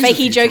future. A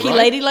fakey jokey right?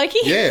 Lady Loki?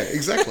 Yeah,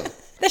 exactly.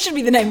 That should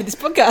be the name of this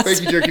podcast.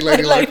 Fakey jokey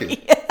Lady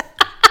Loki.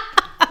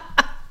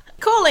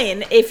 Call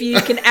in if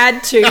you can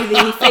add to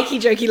the fakey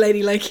jokey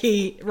Lady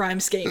Loki rhyme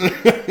scheme.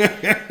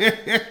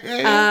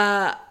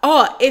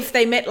 If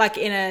they met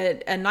in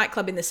a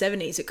nightclub in the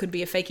 70s, it could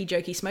be a fakey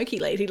jokey smoky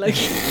Lady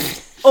Loki.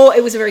 Or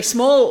it was a very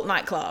small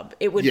nightclub.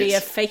 It would be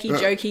a fakey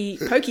jokey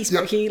pokey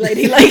smoky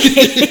Lady Loki.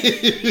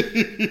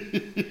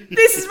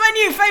 This is my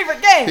new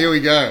favourite game. Here we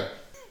go.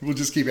 We'll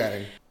just keep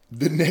adding.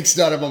 The next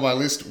item on my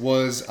list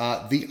was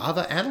The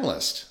Other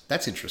Analyst.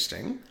 That's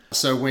interesting.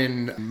 So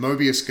when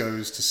Mobius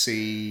goes to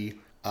see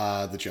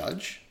the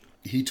judge,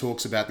 he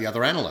talks about the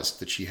other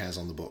analyst that she has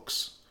on the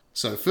books.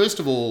 So first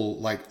of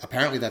all,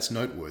 apparently that's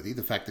noteworthy,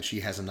 the fact that she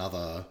has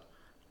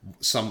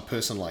some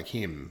person like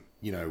him,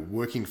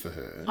 working for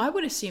her. I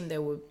would assume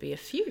there would be a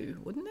few,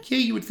 wouldn't there?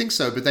 Yeah, you would think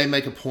so, but they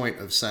make a point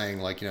of saying,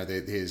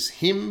 there's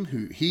him,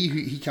 who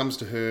he comes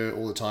to her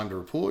all the time to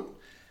report,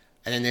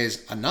 and then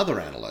there's another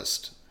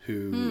analyst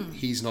who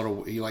he's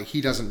not,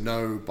 he doesn't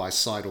know by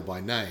sight or by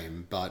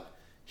name, but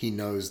he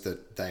knows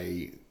that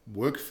they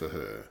work for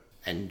her.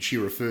 And she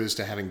refers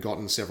to having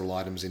gotten several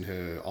items in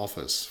her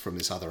office from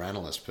this other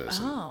analyst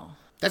person. Oh.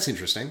 That's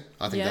interesting.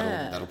 I think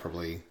that'll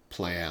probably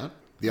play out.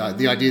 The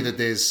idea that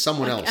there's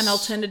someone else. An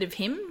alternative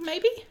him,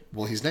 maybe?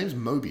 Well, his name's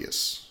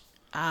Mobius.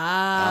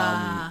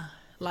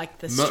 Like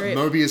the strip.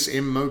 Mobius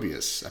M.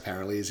 Mobius,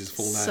 apparently, is his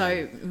full name.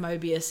 So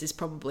Mobius is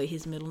probably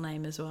his middle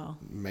name as well.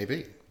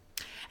 Maybe.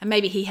 And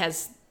maybe he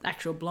has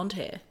actual blonde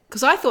hair.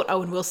 Because I thought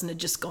Owen Wilson had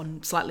just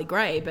gone slightly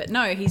grey, but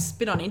no, he's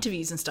been on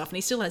interviews and stuff, and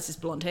he still has his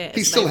blonde hair.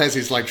 He still has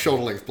his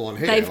shoulder-length blonde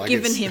hair. They've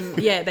given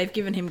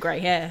him grey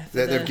hair.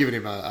 They've given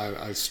him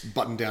a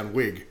button-down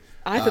wig.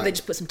 I thought they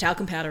just put some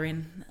talcum powder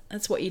in.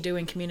 That's what you do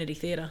in community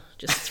theatre.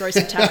 Just throw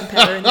some talcum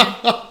powder in there.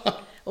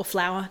 Or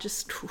flour.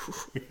 Just...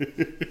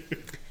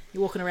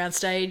 You're walking around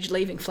stage,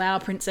 leaving flower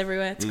prints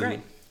everywhere. It's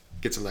great.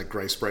 Get some of that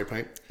grey spray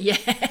paint.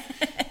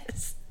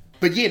 Yes.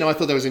 But yeah, no, I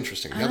thought that was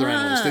interesting. The other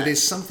analyst,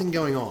 there's something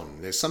going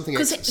on. There's something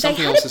else is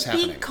happening. Because they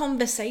had a big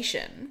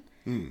conversation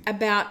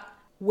about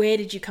where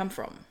did you come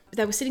from.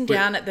 They were sitting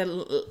down at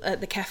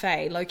the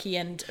cafe, Loki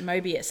and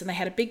Mobius, and they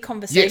had a big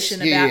conversation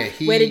about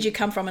where did you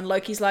come from. And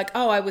Loki's like,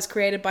 oh, I was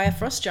created by a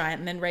frost giant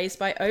and then raised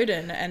by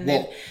Odin. And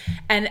then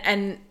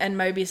and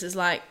Mobius is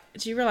like,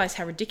 do you realise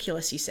how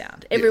ridiculous you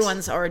sound?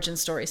 Everyone's origin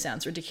story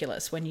sounds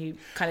ridiculous when you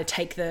kind of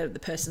take the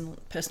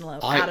personal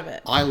out of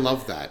it. I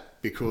love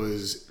that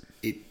because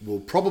it will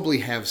probably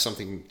have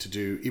something to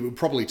do... It will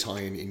probably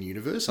tie in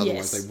universe.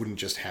 Otherwise, they wouldn't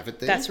just have it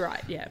there. That's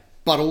right, yeah.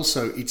 But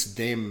also, it's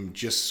them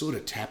just sort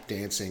of tap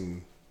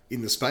dancing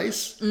in the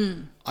space.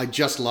 I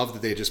just love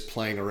that they're just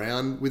playing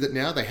around with it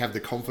now. They have the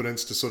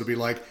confidence to sort of be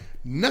like,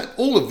 no,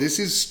 all of this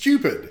is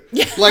stupid.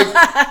 Like,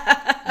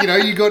 you know,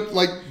 you got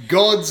like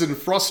gods and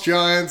frost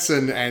giants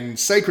and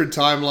sacred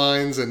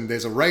timelines, and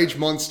there's a rage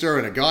monster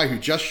and a guy who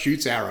just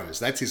shoots arrows.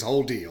 That's his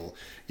whole deal.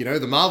 You know,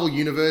 the Marvel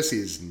Universe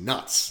is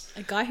nuts.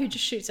 A guy who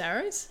just shoots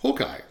arrows?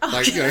 Hawkeye.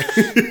 Like, you know,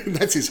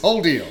 that's his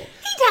whole deal.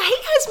 He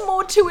has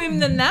more to him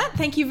than that.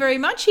 Thank you very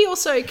much. He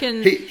also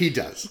can... He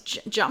does.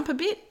 Jump a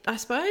bit, I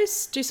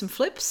suppose. Do some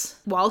flips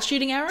while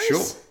shooting arrows.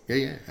 Sure.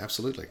 Yeah,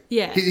 absolutely.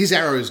 Yeah. His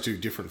arrows do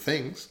different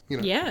things. You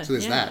know, yeah. So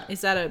there's that.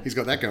 Is that a... He's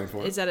got that going for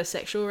him. Is that a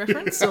sexual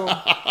reference or...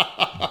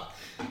 I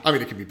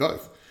mean, it can be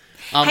both.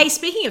 Hey,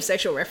 speaking of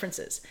sexual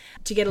references,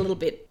 to get a little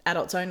bit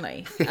adults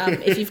only,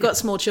 if you've got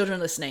small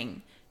children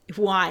listening...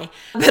 Why?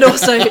 But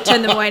also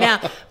turn them away now.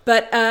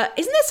 But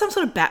isn't there some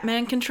sort of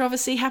Batman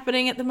controversy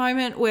happening at the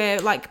moment where,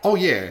 like,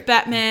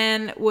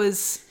 Batman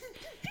was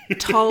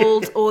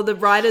told, or the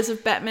writers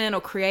of Batman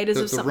or creators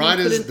of something?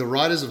 The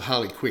writers of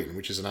Harley Quinn,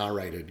 which is an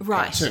R-rated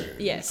cartoon,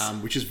 yes,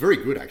 which is very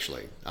good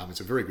actually.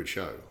 It's a very good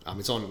show.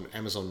 It's on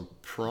Amazon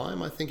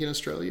Prime, I think, in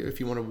Australia. If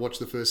you want to watch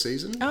the first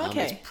season,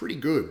 it's pretty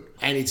good,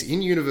 and it's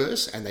in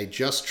universe, and they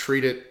just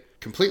treat it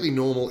completely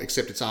normal,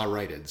 except it's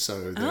R-rated,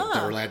 so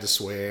they're allowed to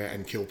swear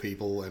and kill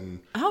people and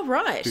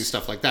do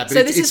stuff like that. But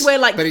so this is where,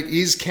 like, but it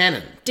is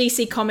canon.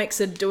 DC Comics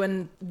are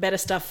doing better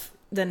stuff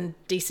than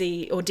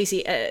DC or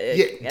DC,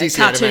 DC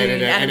cartoon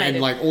animated.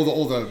 And like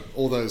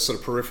all those sort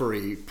of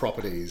periphery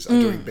properties are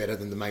doing better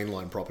than the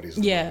mainline properties.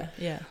 Yeah.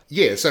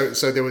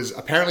 So there was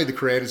apparently the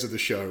creators of the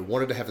show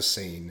wanted to have a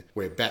scene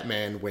where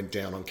Batman went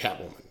down on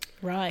Catwoman.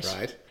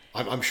 Right.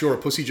 I'm sure a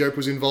pussy joke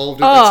was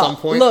involved at some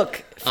point.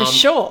 Look, for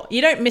sure.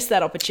 You don't miss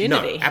that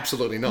opportunity. No,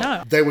 absolutely not.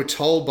 No. They were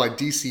told by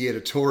DC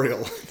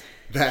editorial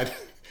that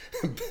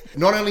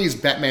not only is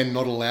Batman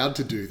not allowed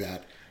to do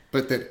that,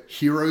 but that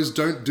heroes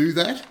don't do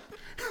that.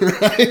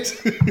 Right?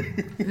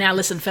 Now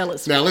listen,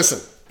 fellas.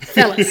 Fellas.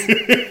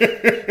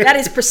 That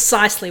is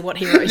precisely what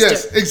heroes do.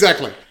 Yes,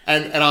 exactly.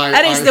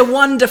 That is the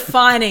one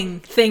defining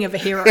thing of a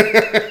hero.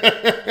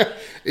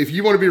 If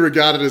you want to be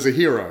regarded as a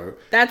hero,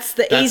 that's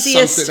the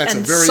easiest that's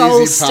and a very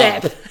soul easy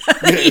step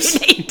that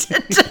you need to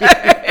do.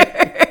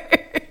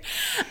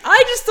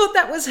 I just thought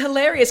that was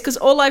hilarious because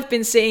all I've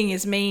been seeing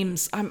is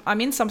memes.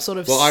 I'm in some sort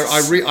of... Well,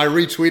 I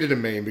retweeted a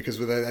meme because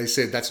they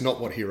said that's not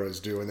what heroes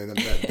do, and then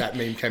that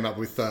meme came up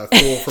with Thor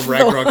from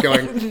Ragnarok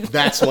going,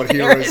 that's what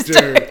heroes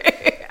do,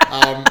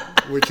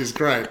 which is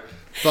great.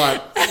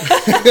 But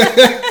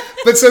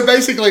so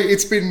basically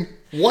it's been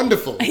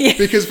wonderful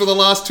because for the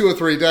last 2 or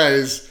 3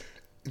 days...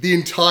 The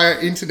entire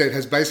internet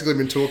has basically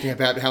been talking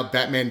about how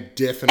Batman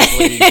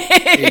definitely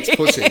eats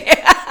pussy.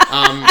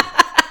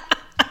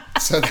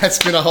 So that's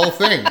been a whole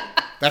thing.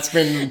 That's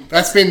been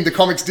the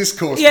comics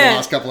discourse for the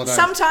last couple of days.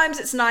 Sometimes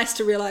it's nice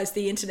to realise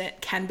the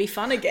internet can be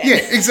fun again. Yeah,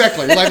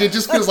 exactly. Like it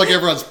just feels like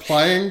everyone's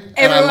playing.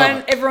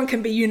 Everyone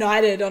can be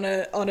united on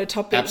a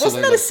topic. Absolutely.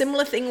 Wasn't that a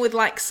similar thing with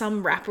like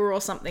some rapper or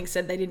something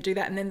said they didn't do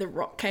that, and then The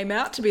Rock came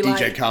out to be like,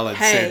 DJ Khaled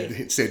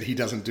hey. said he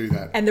doesn't do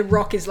that, and The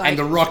Rock is like,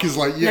 yes,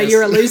 no,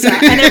 you're a loser,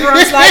 and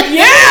everyone's like,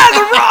 yeah,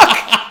 The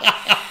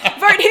Rock,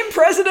 vote him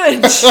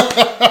president.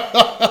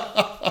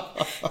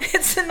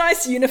 It's a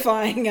nice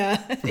unifying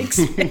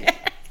experience.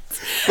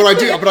 But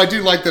I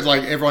do like that.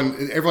 Like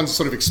everyone's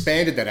sort of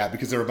expanded that out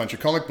because they're a bunch of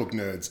comic book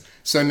nerds.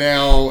 So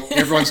now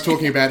everyone's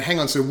talking about, hang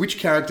on, so which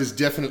characters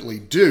definitely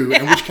do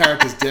and which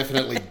characters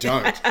definitely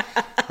don't,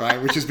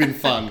 right? Which has been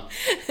fun.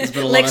 There's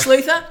been a Lex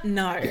Luthor?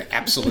 No. Yeah,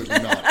 absolutely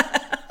not.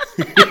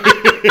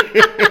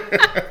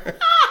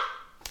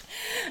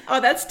 Oh,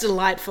 that's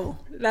delightful.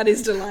 That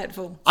is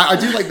delightful. I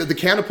do like that. The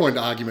counterpoint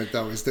argument,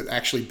 though, is that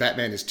actually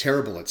Batman is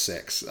terrible at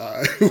sex,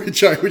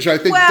 which I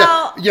think.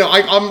 Well,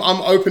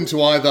 I'm open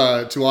to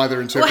either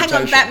interpretation. Well, hang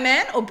on,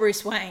 Batman or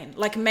Bruce Wayne?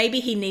 Like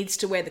maybe he needs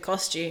to wear the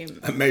costume.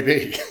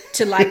 Maybe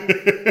to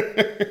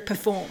like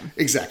perform.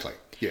 Exactly.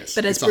 Yes.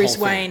 But as Bruce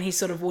Wayne, he's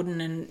sort of wooden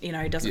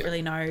and doesn't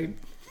really know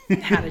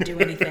how to do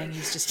anything.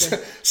 He's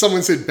just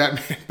Someone said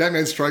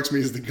Batman strikes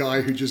me as the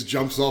guy who just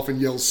jumps off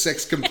and yells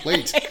 "sex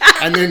complete"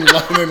 and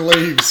then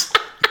leaves.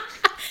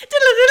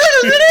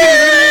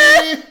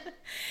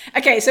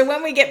 Okay, so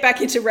when we get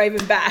back into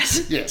Raven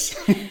Bat, yes,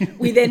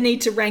 we then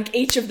need to rank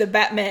each of the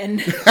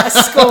Batmen a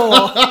score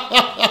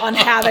on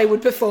how they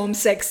would perform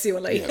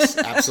sexually. Yes,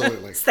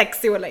 absolutely.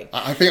 Sexually.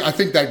 I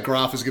think that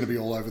graph is going to be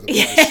all over the place.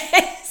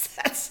 Yes,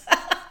 that's...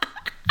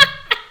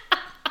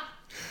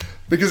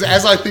 Because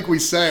as I think we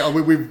say,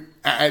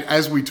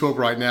 as we talk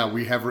right now,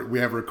 we have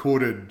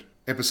recorded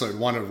episode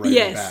 1 of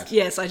Raven Bat.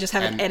 Yes, I just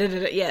haven't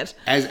edited it yet.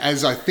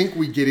 As I think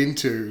we get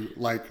into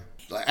like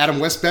Adam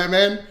West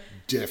Batman,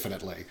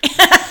 definitely.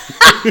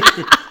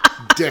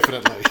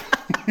 Definitely.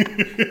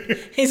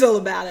 He's all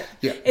about it.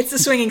 Yeah. It's the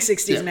swinging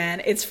 60s,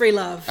 man. It's free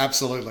love.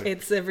 Absolutely.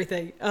 It's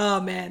everything. Oh,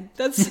 man.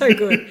 That's so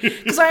good.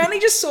 Because I only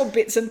just saw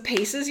bits and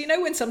pieces. You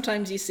know when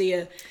sometimes you see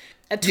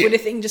a a Twitter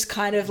thing just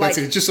kind of like...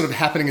 That's it, just sort of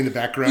happening in the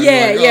background.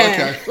 Yeah, like, yeah.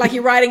 Okay. Like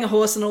you're riding a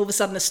horse and all of a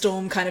sudden a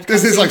storm kind of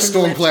comes There's in like from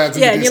storm the left. clouds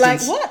in the and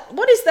distance. You're like,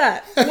 what is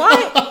that?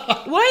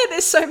 Why are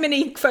there so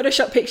many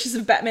Photoshop pictures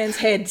of Batman's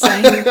head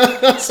saying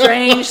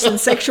strange and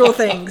sexual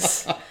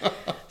things?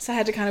 So I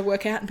had to kind of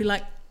work out and be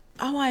like,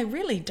 oh, I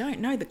really don't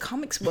know the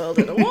comics world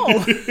at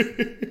all.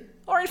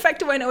 Or in fact,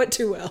 do I know it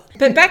too well?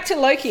 But back to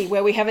Loki,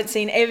 where we haven't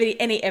seen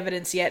any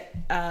evidence yet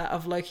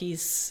of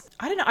Loki's...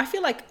 I don't know, I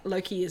feel like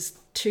Loki is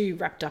too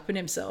wrapped up in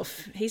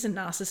himself. He's a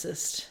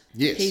narcissist.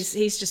 Yes.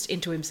 He's just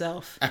into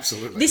himself.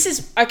 Absolutely. This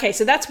is... Okay,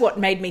 so that's what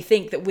made me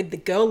think that with the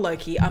girl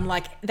Loki, I'm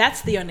like,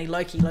 that's the only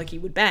Loki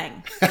would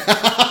bang.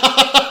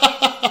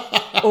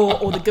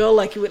 or the girl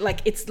Loki would...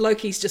 Like, it's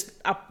Loki's just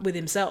up with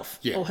himself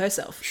or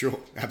herself. Sure,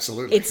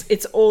 absolutely.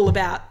 It's all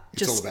about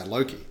just... It's all about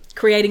Loki.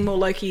 Creating more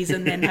Lokis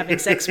and then having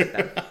sex with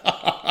them.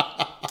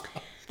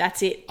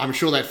 That's it. I'm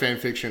sure that fan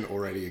fiction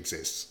already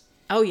exists.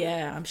 Oh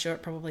yeah, I'm sure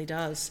it probably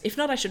does. If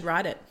not, I should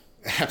write it.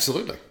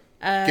 Absolutely.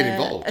 Get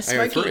involved. A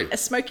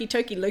smoky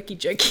toky Loki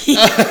jokey.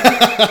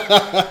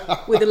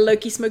 With a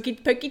Loki smoky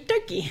pokey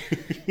toky.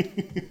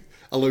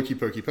 A Loki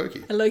pokey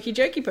pokey. A Loki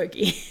jokey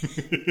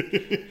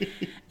pokey.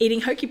 Eating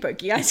hokey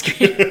pokey ice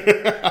cream.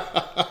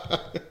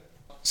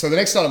 So the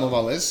next item on my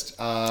list,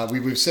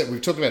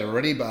 we've talked about it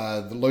already,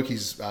 but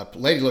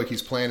Lady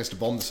Loki's plan is to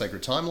bomb the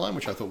Sacred Timeline,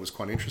 which I thought was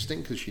quite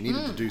interesting because she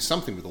needed to do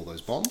something with all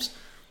those bombs.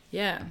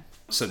 Yeah.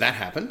 So that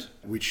happened,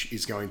 which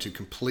is going to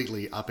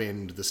completely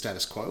upend the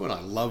status quo, and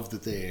I love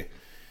that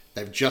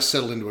they've just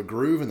settled into a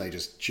groove and they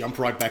just jump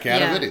right back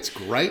out of it. It's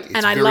great. It's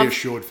very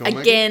assured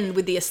filmmaking. Again,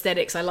 with the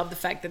aesthetics, I love the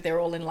fact that they're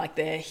all in like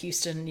their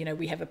Houston,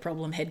 we have a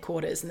problem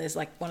headquarters, and there's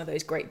like one of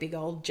those great big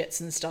old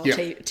Jetson style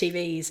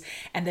TVs,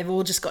 and they've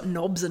all just got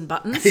knobs and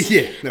buttons.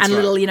 And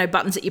little,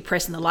 buttons that you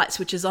press and the light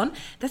switches on.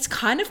 That's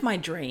kind of my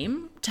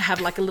dream, to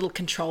have like a little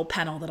control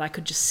panel that I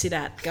could just sit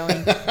at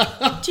going,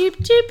 doop,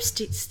 doop,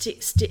 stick,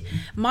 stick, stick.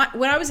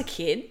 When I was a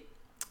kid,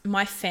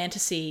 my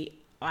fantasy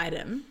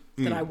item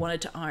that I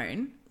wanted to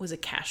own was a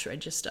cash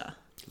register.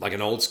 Like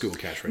an old school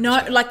cash register?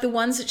 No, like the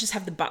ones that just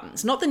have the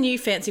buttons. Not the new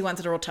fancy ones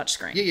that are all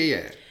touchscrone.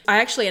 Yeah. I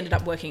actually ended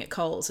up working at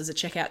Coles as a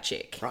checkout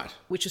chick. Right.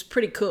 Which was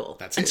pretty cool.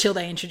 Until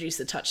they introduced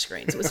the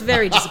touchscreens. It was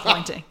very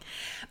disappointing.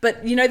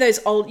 But those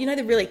old,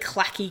 the really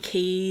clacky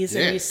keys,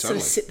 and you sort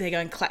of sit there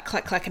going clack,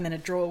 clack, clack, and then a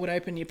drawer would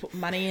open, you put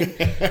money in.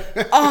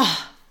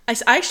 I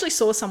actually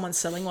saw someone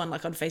selling one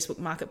like on Facebook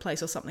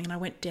Marketplace or something, and I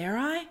went, dare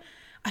I?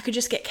 I could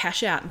just get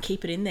cash out and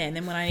keep it in there, and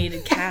then when I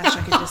needed cash,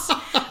 I could just...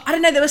 I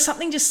don't know, there was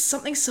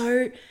something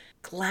so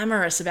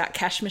glamorous about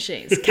cash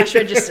machines, cash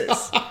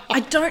registers. I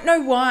don't know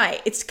why.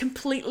 It's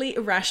completely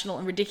irrational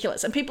and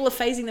ridiculous. And people are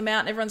phasing them out,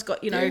 and everyone's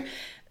got,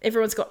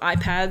 everyone's got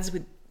iPads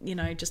with,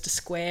 just a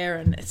square,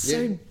 and it's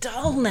so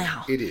dull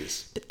now. It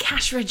is. But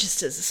cash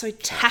registers are so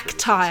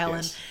tactile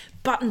and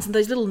buttons and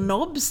those little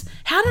knobs.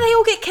 How do they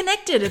all get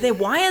connected? Are there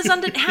wires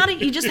under? How do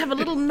you just have a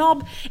little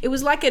knob? It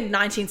was like a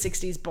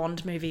 1960s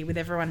Bond movie with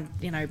everyone,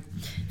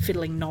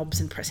 fiddling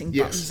knobs and pressing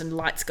buttons and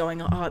lights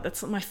going on. Oh,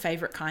 that's my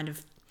favorite kind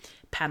of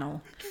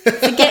panel.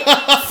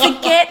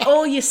 Forget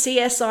all your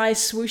CSI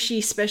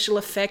swooshy special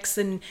effects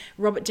and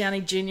Robert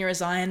Downey Jr.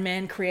 as Iron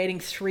Man creating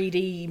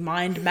 3D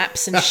mind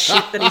maps and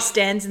shit that he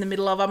stands in the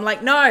middle of. I'm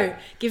like, no,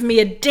 give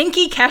me a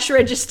dinky cash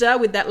register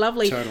with that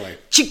lovely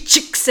chick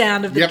chick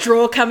sound of the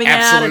drawer coming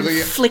out and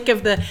flick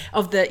of the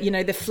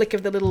the flick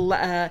of the little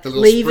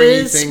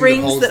levers,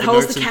 springs that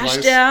holds the cash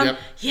down. Yep.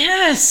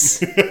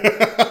 Yes.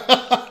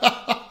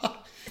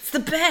 The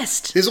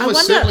best. There's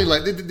almost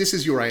certainly this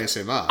is your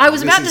ASMR. I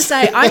was about to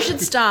say I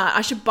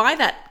should buy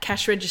that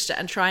cash register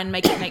and try and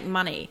make it make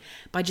money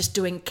by just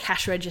doing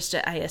cash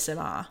register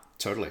ASMR.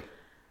 Totally.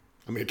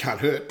 I mean, it can't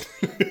hurt.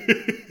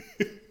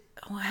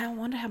 Well, I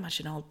wonder how much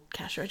an old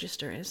cash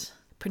register is.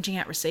 Printing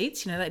out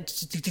receipts, that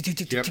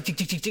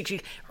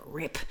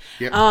rip.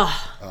 Yep.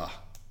 Oh,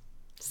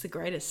 it's the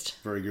greatest.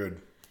 Very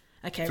good.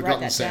 Okay, write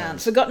that down.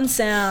 Forgotten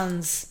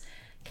sounds.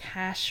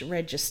 Cash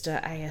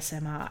register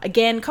ASMR.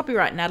 Again,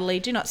 copyright Natalie.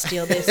 Do not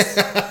steal this.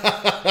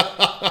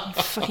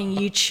 Fucking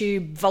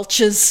YouTube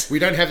vultures. We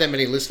don't have that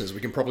many listeners.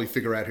 We can probably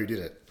figure out who did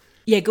it.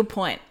 Yeah, good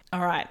point. All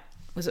right.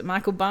 Was it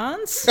Michael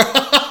Barnes?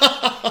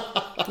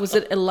 Was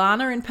it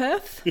Ilana in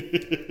Perth?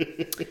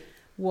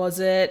 Was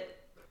it...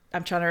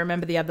 I'm trying to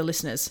remember the other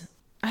listeners.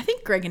 I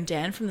think Greg and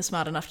Dan from the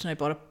Smart Enough to Know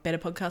Better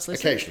podcast listeners.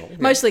 Occasional. Yeah.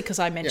 Mostly because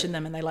I mention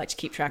them and they like to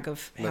keep track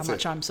of how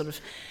much I'm sort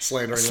of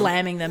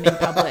slamming them in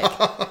public.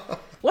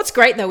 What's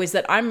great, though, is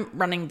that I'm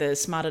running the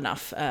Smart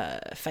Enough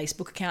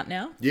Facebook account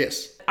now.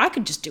 Yes. I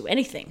could just do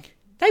anything.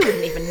 They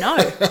wouldn't even know.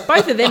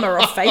 Both of them are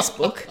off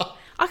Facebook.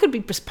 I could be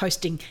just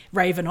posting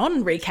Raven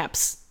On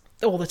recaps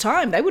all the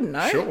time. They wouldn't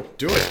know. Sure,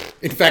 do it.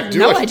 In fact, do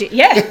no it. No idea.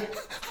 Yeah.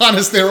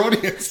 Harness their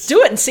audience.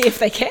 Do it and see if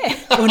they care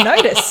or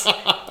notice.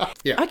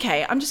 Yeah.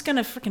 Okay, I'm just going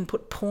to freaking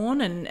put porn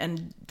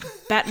and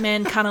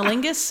Batman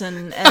cunnilingus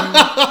and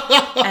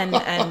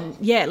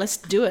yeah, let's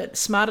do it.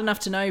 Smart Enough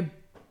to Know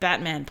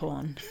Batman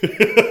porn.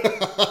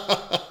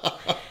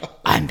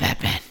 I'm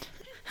Batman.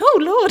 Oh,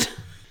 Lord.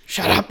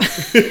 Shut up. Are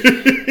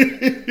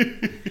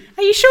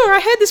you sure?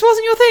 I heard this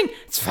wasn't your thing.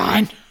 It's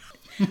fine.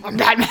 I'm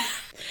Batman.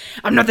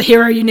 I'm not the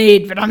hero you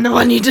need, but I'm the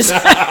one you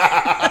deserve.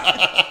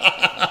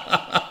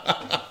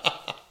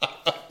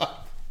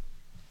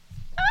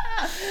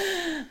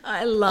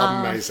 I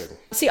love. Amazing.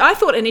 See, I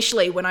thought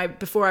initially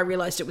before I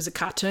realised it was a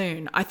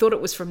cartoon, I thought it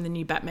was from the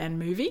new Batman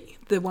movie,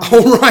 the one.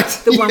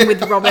 The one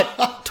with Robert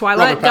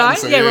Twilight Robert guy,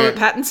 Pattinson, Robert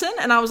Pattinson,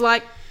 and I was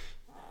like,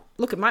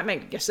 look, it might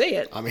make you see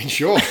it. I mean,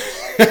 sure.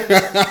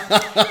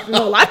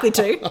 More likely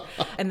to.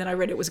 And then I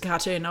read it was a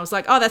cartoon. And I was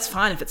like, oh, that's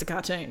fine if it's a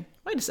cartoon.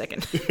 Wait a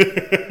second.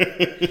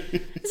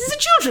 This is a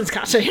children's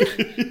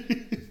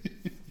cartoon.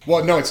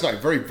 Well, no, it's not.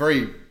 Very,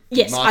 very.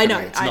 Yes, I know,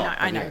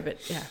 yeah.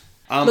 but yeah.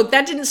 Look,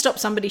 that didn't stop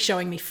somebody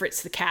showing me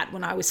Fritz the cat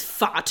when I was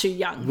far too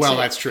young. Well,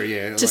 that's true,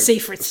 yeah. To see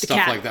Fritz the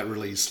cat. Stuff like that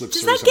really slips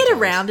Does through that get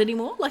sometimes. around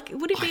anymore? Like,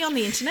 would it be on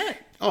the internet?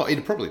 Oh,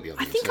 it'd probably be on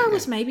the I think internet. I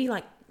was maybe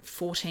like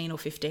 14 or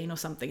 15 or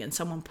something, and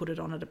someone put it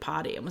on at a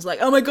party and was like,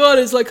 oh my God,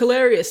 it's like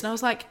hilarious. And I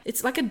was like,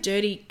 it's like a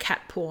dirty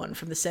cat porn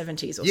from the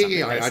 70s or something.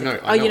 Yeah, I know.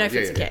 Oh, you know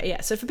Fritz the cat.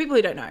 Yeah. So for people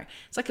who don't know,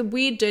 it's like a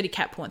weird, dirty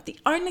cat porn. The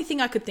only thing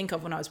I could think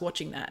of when I was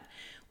watching that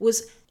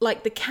was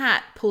like the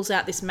cat pulls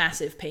out this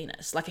massive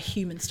penis, like a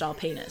human style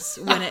penis,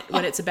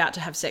 when it's about to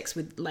have sex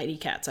with lady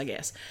cats, I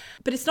guess.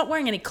 But it's not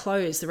wearing any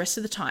clothes the rest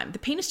of the time. The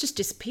penis just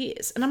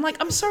disappears. And I'm like,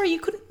 I'm sorry, you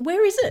couldn't,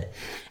 where is it?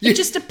 It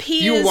just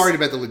appears. You were worried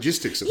about the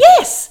logistics of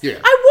Yes. Yeah.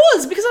 I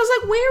was, because I was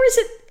like, where is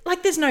it?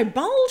 Like, there's no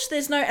bulge,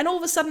 and all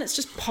of a sudden it's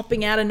just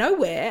popping out of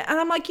nowhere. And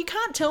I'm like, you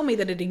can't tell me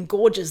that it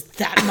engorges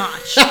that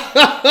much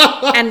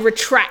and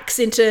retracts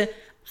into,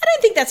 I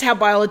don't think that's how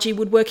biology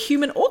would work,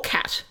 human or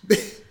cat.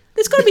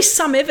 There's got to be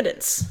some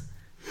evidence.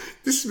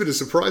 This has been a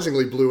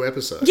surprisingly blue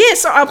episode. Yeah,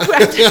 so I'll put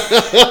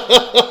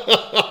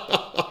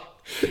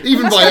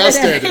Even by our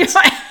standards.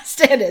 By our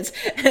standards.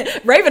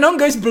 Raven On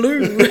goes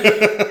blue.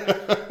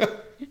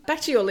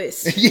 Back to your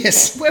list.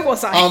 Yes. Where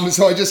was I?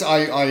 So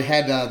I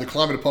had The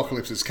Climate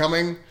Apocalypse is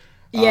Coming,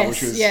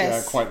 which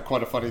was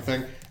quite a funny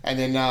thing. And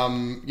then,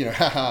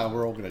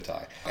 we're all going to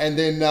die. And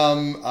then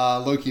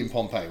Loki and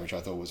Pompeii, which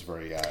I thought was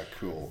very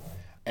cool.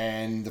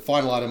 And the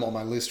final item on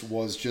my list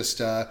was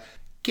just...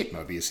 get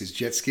Mobius's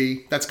jet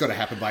ski. That's got to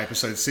happen by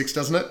episode 6,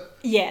 doesn't it?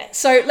 Yeah.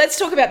 So let's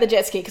talk about the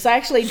jet ski, because I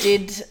actually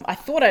did. I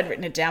thought I'd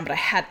written it down, but I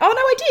had. Oh no,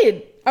 I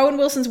did. Owen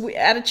Wilson's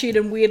attitude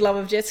and weird love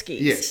of jet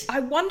skis. Yes. I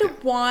wonder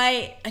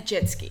why a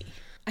jet ski.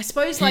 I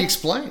suppose he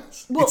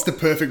explains. Well, it's the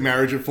perfect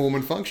marriage of form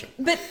and function.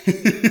 But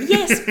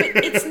yes, but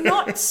it's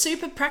not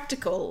super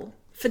practical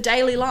for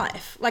daily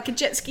life. Like a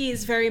jet ski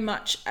is very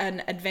much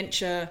an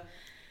adventure.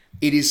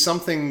 It is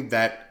something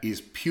that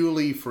is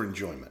purely for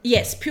enjoyment.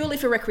 Yes, purely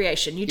for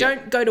recreation. You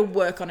don't go to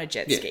work on a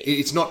jet ski.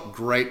 It's not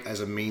great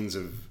as a means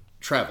of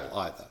travel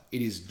either.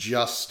 It is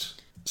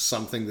just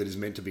something that is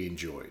meant to be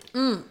enjoyed.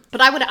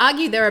 But I would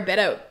argue there are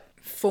better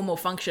form or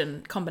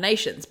function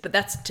combinations, but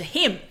that's to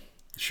him.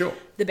 Sure.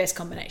 The best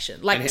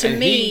combination. Like, and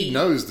me... he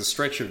knows the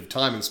stretch of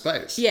time and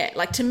space. Yeah,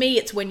 like to me,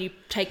 it's when you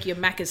take your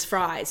Macca's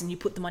fries and you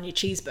put them on your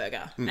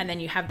cheeseburger and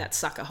then you have that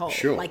sucker whole.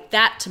 Sure. Like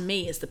that, to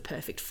me, is the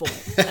perfect form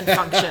and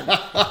function.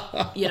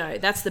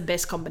 That's the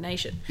best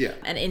combination. Yeah.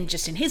 And in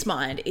his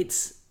mind,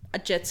 it's a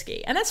jet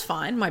ski. And that's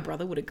fine. My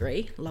brother would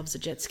agree. Loves a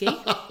jet ski.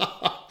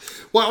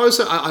 Well,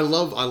 also, I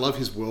love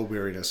his world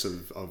weariness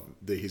of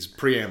his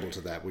preamble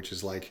to that, which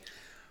is like...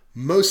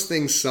 most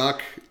things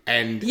suck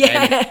and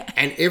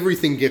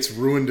everything gets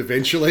ruined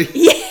eventually.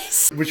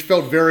 Yes. Which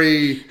felt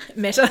very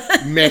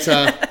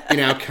meta in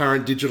our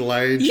current digital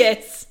age.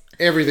 Yes.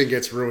 Everything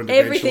gets ruined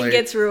eventually. Everything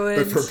gets ruined.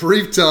 But for a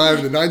brief time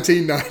in the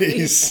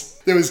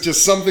 1990s, there was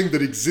just something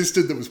that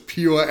existed that was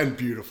pure and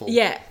beautiful.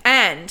 Yeah.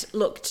 And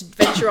look, to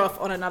venture off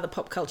on another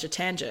pop culture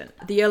tangent,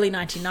 the early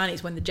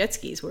 1990s when the jet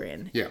skis were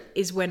in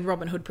is when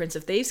Robin Hood, Prince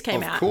of Thieves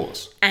came out. Of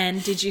course.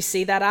 And did you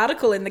see that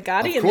article in The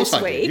Guardian this week? Of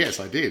course I did. Yes,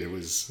 I did. It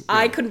was...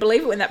 I couldn't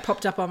believe it when that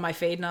popped up on my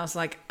feed and I was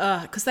like,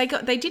 because they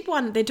did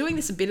one, they're doing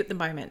this a bit at the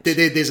moment.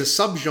 There's a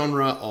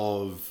subgenre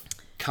of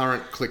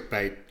current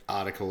clickbait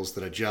articles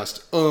that are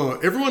just,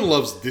 everyone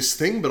loves this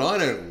thing, but I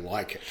don't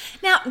like it.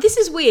 Now, this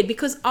is weird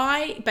because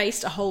I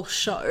based a whole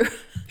show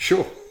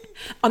sure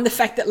on the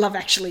fact that Love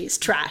Actually is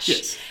trash.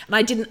 Yes. And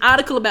I did an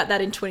article about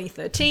that in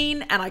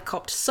 2013 and I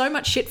copped so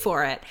much shit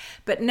for it.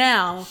 But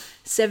now,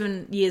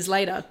 8 years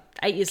later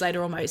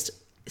almost,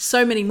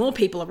 so many more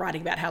people are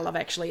writing about how Love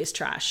Actually is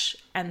trash.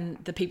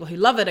 And the people who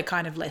love it are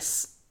kind of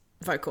less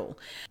vocal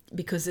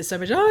because there's so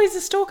much, he's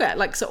a stalker.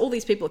 Like, so all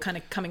these people are kind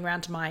of coming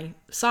around to my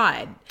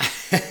side.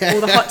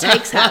 All the hot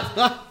takes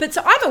have. But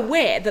so I'm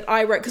aware that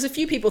I wrote, because a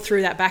few people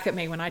threw that back at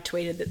me when I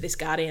tweeted that this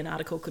Guardian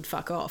article could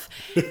fuck off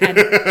and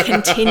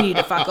continue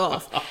to fuck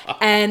off.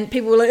 And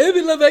people were like,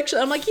 Love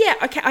Actually. I'm like, yeah,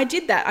 okay, I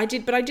did that.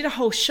 But I did a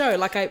whole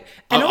show.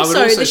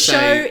 Also the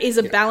show is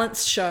a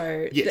balanced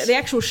show. Yes. The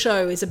actual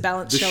show is a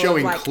balanced show. The show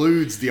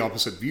includes the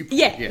opposite viewpoint.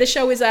 Yeah, the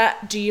show is a,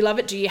 do you love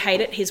it? Do you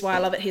hate it? Here's why I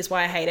love it. Here's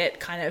why I hate it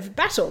kind of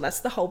battle.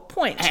 That's the whole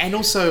point. And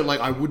also,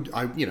 like,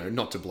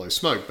 not to blow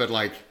smoke, but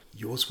like,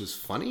 yours was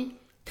funny.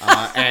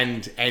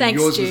 And Thanks,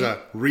 yours Stu. was a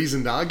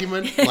reasoned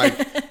argument.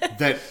 Like,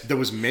 that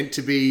was meant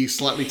to be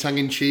slightly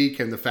tongue-in-cheek,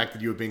 and the fact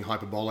that you were being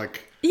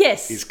hyperbolic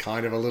is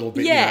kind of a little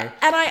bit, Yeah,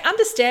 and I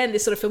understand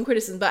this sort of film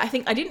criticism, but I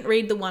think I didn't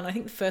read the one. I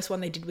think the first one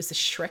they did was the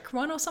Shrek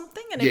one or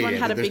something, and everyone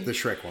had the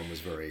Shrek one was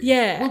very...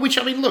 Yeah. Which,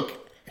 I mean,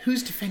 look...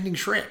 Who's defending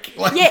Shrek?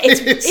 Like,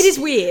 it is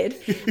weird.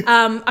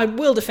 I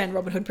will defend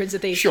Robin Hood, Prince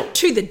of Thieves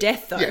to the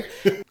death, though.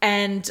 Yeah.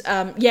 And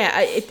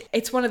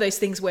it's one of those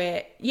things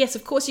where, yes,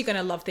 of course you're going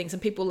to love things,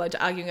 and people like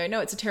to argue and go, no,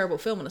 it's a terrible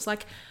film. And it's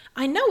like,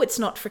 I know it's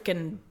not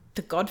freaking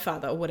The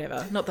Godfather or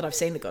whatever. Not that I've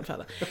seen The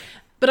Godfather.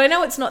 But I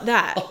know it's not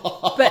that.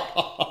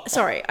 But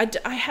sorry,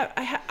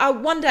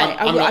 one day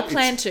I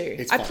plan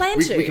to. I plan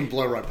to. We can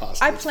blow right past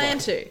it. I plan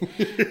to.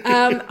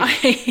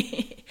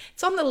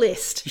 It's on the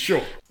list.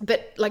 Sure.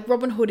 But like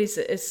Robin Hood is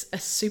a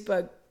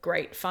super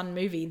great fun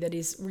movie that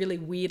is really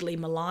weirdly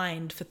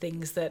maligned for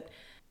things that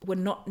were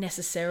not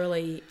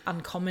necessarily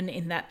uncommon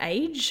in that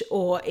age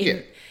or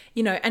in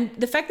and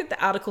the fact that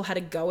the article had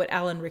a go at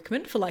Alan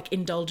Rickman for like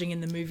indulging in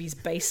the movie's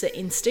baser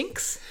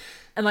instincts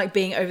and like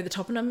being over the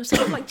top, and I'm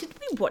sort of like, did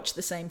we watch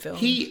the same film?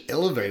 He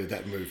elevated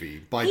that movie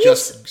by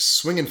just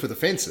swinging for the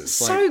fences.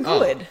 So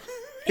good.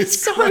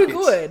 It's so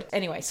good.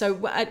 Anyway,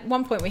 so at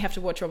one point we have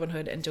to watch Robin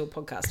Hood and do a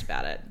podcast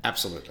about it.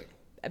 Absolutely.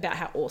 About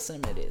how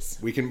awesome it is.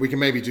 We can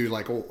maybe do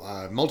like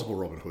multiple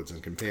Robin Hoods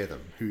and compare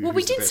them.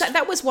 We did say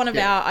that was one of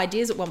our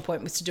ideas at one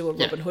point, was to do a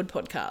Robin Hood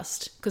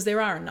podcast, because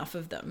there are enough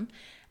of them.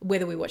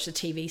 Whether we watch the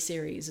TV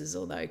series is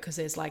although, because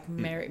there's like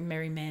Merry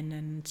Men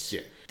and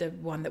the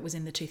one that was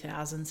in the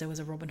 2000s, there was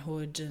a Robin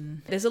Hood,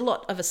 and there's a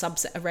lot of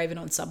a Raven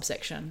On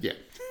subsection. Yeah.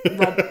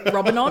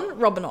 Robin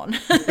On.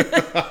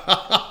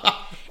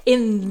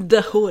 In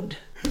the hood.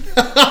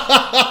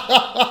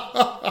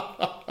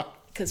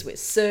 Because we're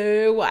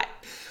so white.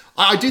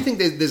 I do think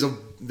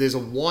there's a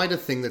wider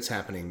thing that's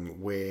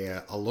happening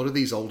where a lot of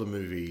these older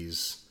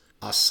movies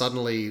are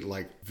suddenly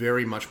like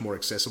very much more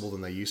accessible than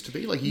they used to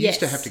be. Like you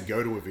used to have to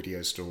go to a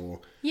video store.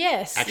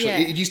 Yes.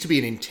 Actually, it used to be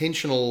an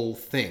intentional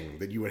thing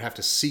that you would have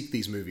to seek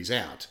these movies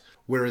out.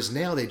 Whereas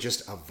now they're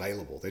just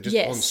available. They're just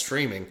on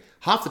streaming.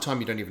 Half the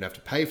time you don't even have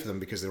to pay for them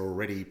because they're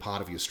already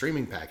part of your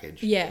streaming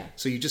package. Yeah.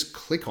 So you just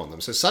click on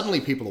them. So suddenly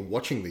people are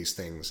watching these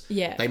things.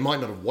 Yeah. They might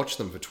not have watched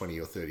them for 20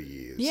 or 30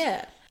 years.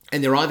 Yeah.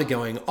 And they're either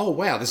going, oh,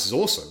 wow, this is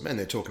awesome, and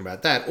they're talking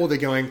about that, or they're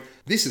going,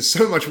 this is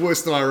so much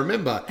worse than I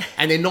remember,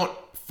 and they're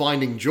not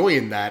finding joy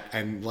in that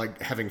and,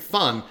 like, having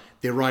fun.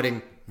 They're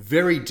writing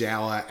very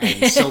dour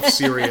and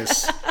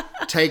self-serious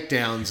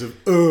takedowns of,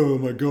 oh,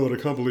 my God, I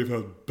can't believe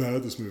how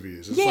bad this movie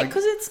is. It's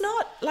because it's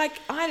not, like,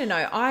 I don't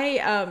know,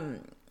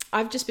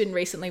 I've just been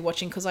recently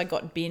watching, because I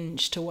got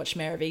binged to watch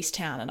Mare of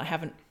Easttown, and I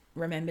haven't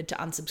remembered to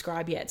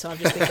unsubscribe yet, so I've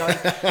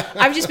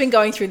just been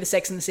going through the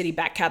Sex and the City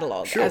back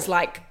catalogue as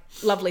like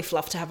lovely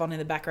fluff to have on in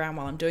the background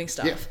while I'm doing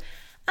stuff.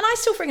 And I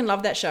still freaking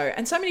love that show,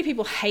 and so many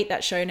people hate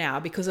that show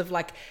now because of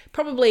like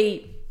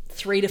probably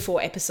 3 to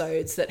 4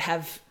 episodes that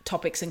have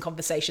topics and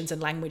conversations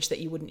and language that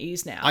you wouldn't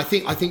use now. I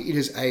think it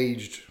has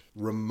aged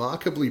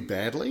remarkably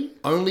badly,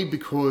 only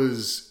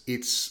because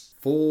it's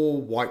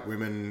 4 white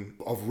women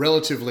of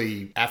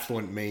relatively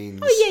affluent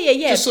means. Oh,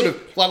 yeah. Just sort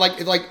of like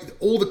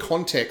all the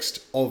context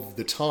of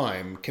the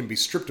time can be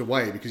stripped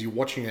away because you're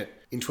watching it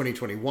in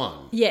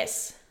 2021.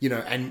 Yes. You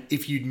know, and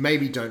if you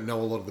maybe don't know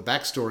a lot of the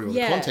backstory or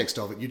the context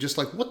of it, you're just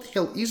like, what the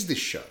hell is this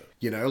show?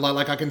 You know,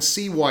 like I can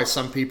see why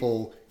some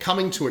people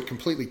coming to it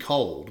completely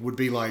cold would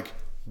be like,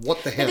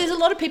 what the hell? But there's a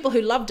lot of people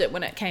who loved it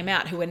when it came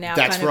out who are now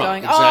That's kind of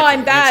going, exactly. oh,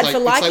 I'm bad like, for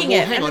liking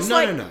well, it. Hang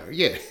on, no.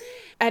 Yeah.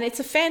 And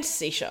it's a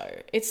fantasy show.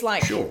 It's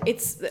like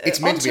it's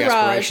meant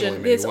Entourage, to be aspirational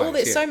and there's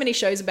ways, so many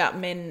shows about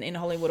men in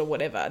Hollywood or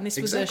whatever. And this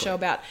was a show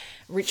about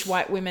rich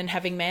white women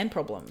having man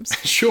problems.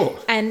 Sure.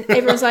 And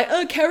everyone's like,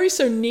 "Oh, Carrie's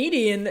so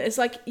needy," and it's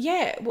like,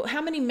 yeah. Well, how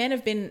many men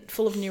have been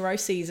full of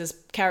neuroses as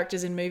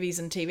characters in movies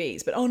and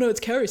TVs? But oh no, it's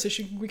Carrie, so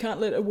we can't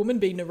let a woman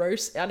be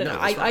neurosis. I don't know.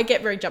 I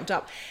get very jumped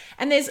up,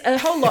 and there's a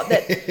whole lot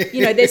that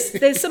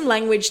there's some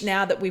language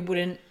now that we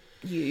wouldn't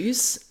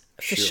use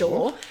for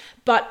sure.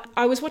 But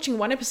I was watching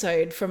one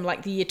episode from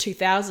like the year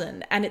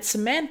 2000, and it's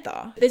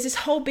Samantha. There's this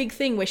whole big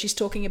thing where she's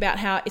talking about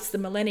how it's the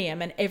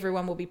millennium and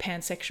everyone will be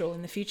pansexual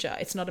in the future.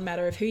 It's not a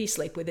matter of who you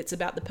sleep with, it's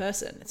about the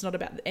person. It's not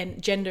about,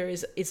 and gender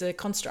is a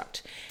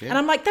construct. Yeah. And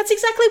I'm like, that's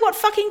exactly what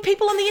fucking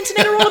people on the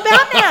internet are all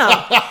about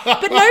now.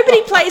 But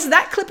nobody plays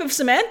that clip of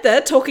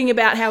Samantha talking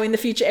about how in the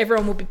future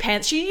everyone will be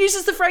pans. She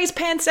uses the phrase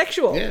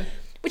pansexual. Yeah.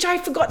 Which I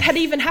forgot had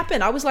even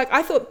happened. I was like,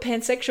 I thought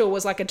pansexual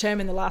was like a term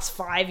in the last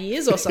 5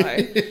 years or so.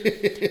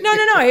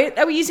 No.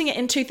 They were using it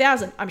in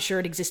 2000. I'm sure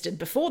it existed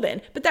before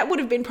then, but that would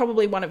have been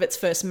probably one of its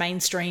first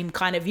mainstream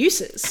kind of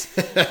uses.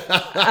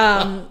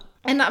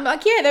 And I'm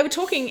like, yeah, they were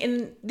talking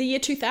in the year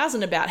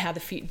 2000 about how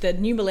the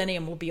new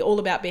millennium will be all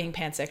about being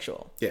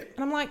pansexual. Yeah.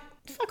 And I'm like,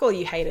 fuck all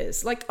you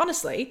haters. Like,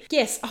 honestly,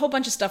 yes, a whole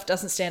bunch of stuff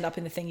doesn't stand up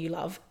in the thing you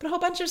love, but a whole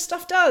bunch of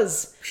stuff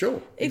does.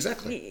 Sure,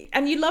 exactly.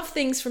 And you love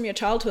things from your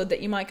childhood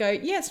that you might go,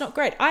 yeah, it's not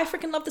great. I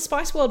freaking love the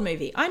Spice World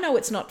movie. I know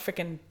it's not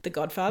freaking The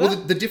Godfather. Well,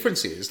 the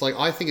difference is, like,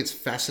 I think it's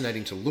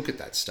fascinating to look at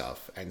that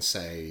stuff and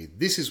say,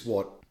 this is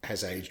what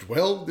has aged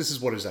well. This is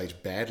what has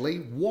aged badly.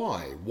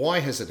 Why? Why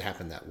has it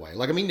happened that way?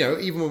 Like, I mean, you know,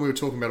 even when we were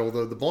talking about all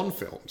the Bond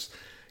films,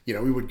 you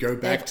know, we would go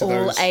back to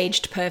those. All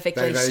aged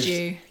perfectly,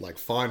 Stu. Like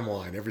fine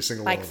wine, every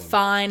single like one of them.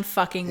 Fine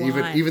fucking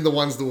wine. Even the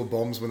ones that were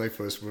bombs when they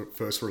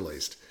first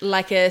released.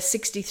 Like a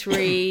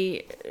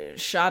 63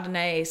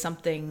 Chardonnay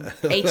something,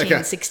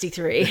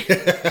 1863.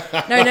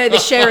 No, the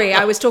sherry.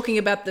 I was talking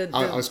about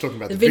I was talking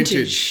about the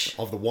vintage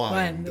of the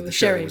wine that the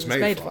sherry was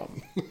made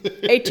from.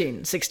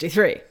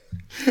 1863.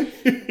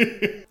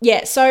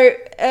 Yeah, so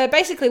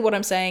basically what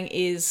I'm saying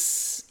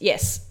is,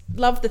 yes,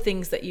 love the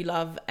things that you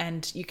love,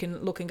 and you can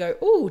look and go,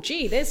 oh,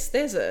 gee, there's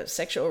a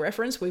sexual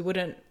reference we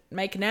wouldn't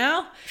make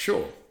now.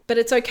 Sure. But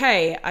it's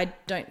okay. I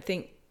don't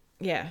think,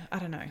 I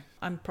don't know.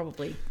 I'm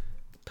probably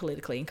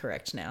politically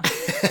incorrect now.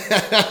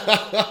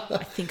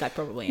 I think I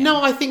probably am.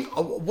 No, I think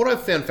what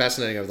I've found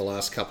fascinating over the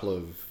last couple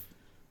of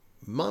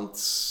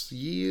months,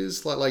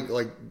 years,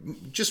 like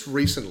just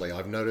recently,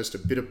 I've noticed a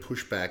bit of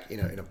pushback in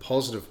a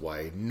positive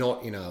way,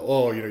 not in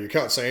you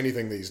can't say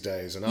anything these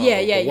days, and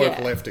the woke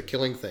left are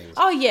killing things.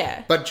 Oh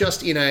yeah. But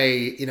just in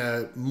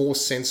a more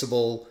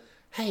sensible,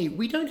 hey,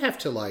 we don't have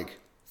to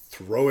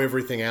throw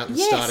everything out and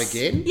start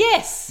again.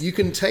 Yes. You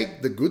can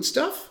take the good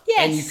stuff,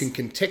 and you can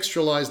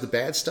contextualize the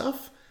bad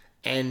stuff,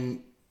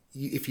 and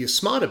if you're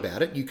smart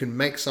about it, you can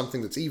make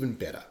something that's even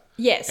better.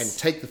 Yes. And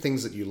take the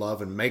things that you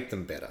love and make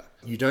them better.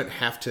 You don't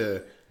have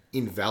to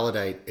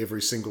invalidate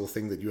every single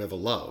thing that you ever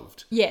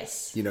loved.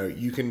 Yes. You know,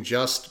 you can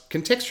just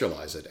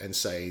contextualize it and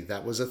say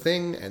that was a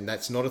thing and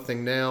that's not a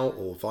thing now,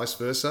 or vice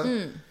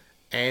versa.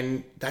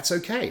 And that's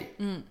okay.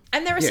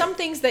 And there are some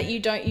things that you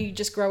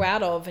just grow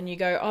out of, and you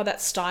go, oh,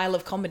 that style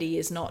of comedy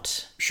is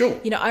not... Sure.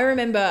 You know, I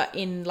remember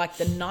in the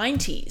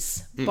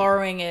 90s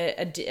borrowing a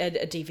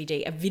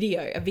DVD, a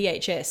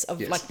VHS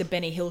of the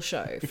Benny Hill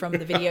Show from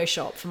the video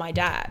shop for my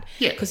dad.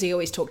 Yeah. Because he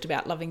always talked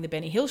about loving the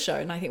Benny Hill Show.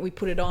 And I think we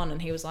put it on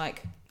and he was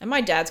like... And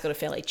my dad's got a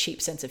fairly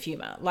cheap sense of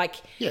humour.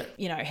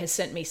 Has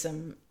sent me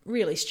some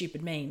really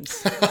stupid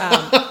memes.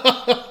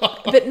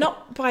 But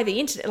not by the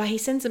internet.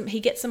 He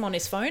gets them on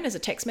his phone as a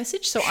text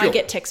message. So I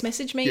get text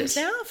message memes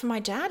now from my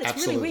dad. It's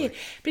really weird.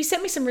 But he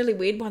sent me some really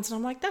weird ones, and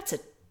I'm like, that's a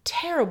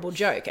terrible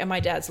joke. And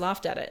my dad's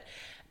laughed at it.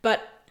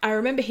 But I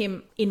remember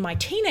him in my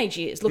teenage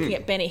years looking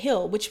at Benny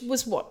Hill, which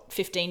was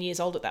 15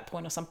 years old at that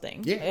point or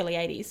something, early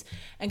 80s,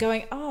 and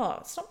going, oh,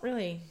 it's not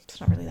really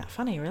that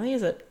funny, really,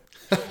 is it?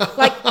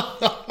 Like,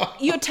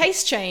 your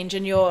tastes change,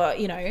 and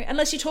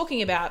unless you're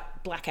talking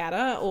about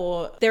Blackadder,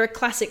 or there are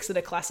classics that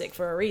are classic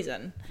for a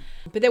reason,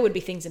 but there would be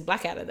things in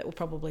Blackadder that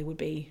would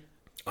be.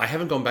 I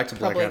haven't gone back to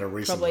Blackadder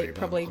recently.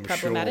 Probably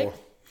problematic.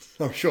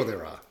 I'm sure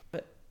there are.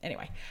 But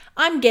anyway,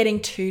 I'm getting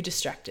too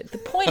distracted. The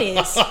point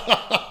is,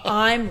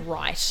 I'm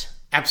right.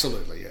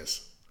 Absolutely,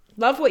 yes.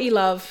 Love what you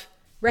love.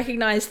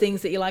 Recognize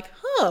things that you're like,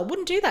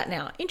 wouldn't do that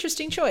now.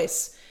 Interesting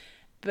choice.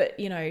 But,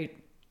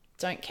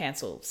 don't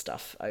cancel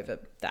stuff over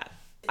that.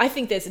 I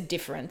think there's a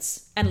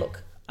difference. And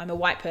look, I'm a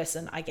white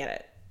person. I get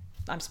it.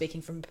 I'm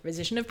speaking from a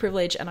position of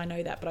privilege, and I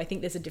know that. But I think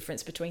there's a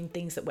difference between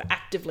things that we're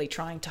actively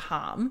trying to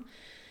harm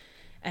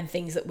and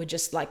things that were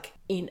just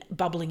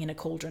bubbling in a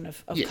cauldron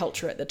of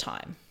culture at the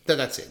time.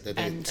 That's it.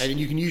 And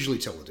you can usually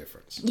tell the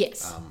difference.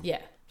 Yes.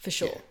 For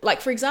sure. Yeah. Like,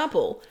 for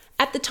example,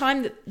 at the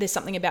time that There's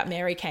Something About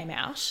Mary came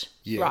out,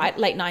 right,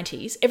 late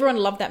 90s, everyone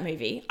loved that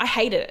movie. I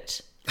hated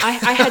it. I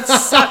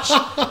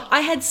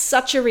had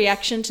such a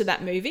reaction to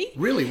that movie.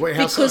 Really? Wait,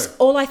 how so? Because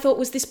all I thought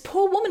was, this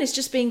poor woman is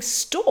just being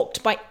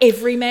stalked by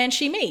every man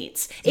she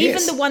meets.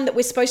 Even the one that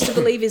we're supposed to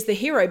believe is the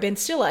hero, Ben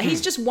Stiller.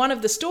 He's just one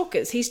of the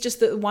stalkers. He's just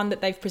the one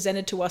that they've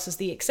presented to us as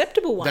the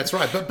acceptable one. That's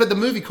right. But the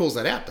movie calls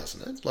that out,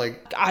 doesn't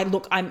it? I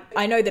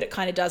know that it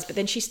kind of does, but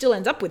then she still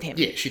ends up with him.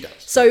 Yeah, she does.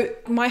 So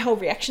my whole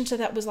reaction to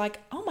that was like,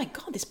 oh my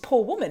God, this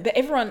poor woman. But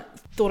everyone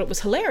thought it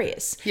was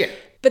hilarious. Yeah.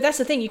 But that's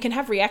the thing, you can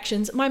have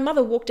reactions. My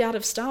mother walked out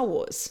of Star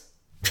Wars.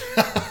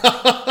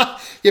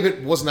 Yeah,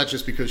 but wasn't that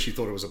just because she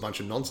thought it was a bunch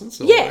of nonsense?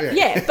 Or,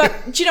 yeah.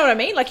 But do you know what I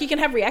mean? Like, you can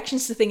have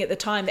reactions to thing at the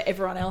time that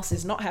everyone else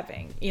is not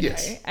having, know,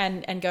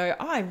 and go,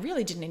 oh, I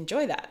really didn't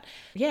enjoy that.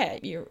 Yeah,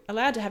 you're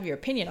allowed to have your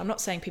opinion. I'm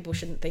not saying people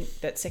shouldn't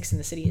think that Sex and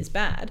the City is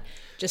bad.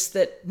 Just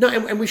that... No,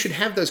 and we should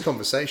have those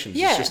conversations.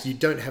 Yeah. It's just you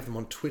don't have them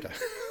on Twitter.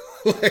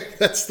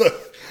 That's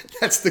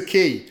the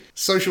key.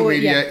 Social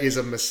media is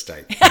a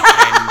mistake.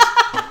 And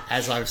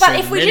as I've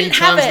said many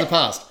times in the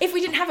past. If we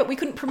didn't have it, we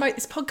couldn't promote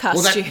this podcast.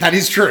 Well, that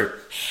is true.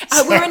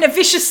 We're in a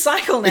vicious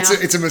cycle now.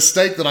 It's a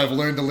mistake that I've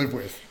learned to live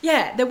with.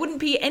 Yeah, there wouldn't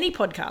be any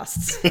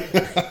podcasts.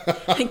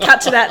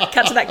 cut to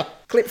that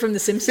clip from The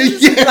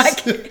Simpsons.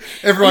 Yes.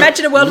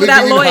 Imagine a world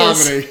without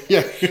lawyers.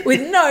 Yeah.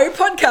 With no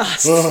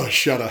podcasts. Oh,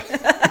 shudder.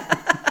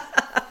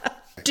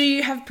 Do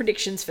you have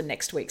predictions for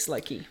next week's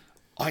Loki?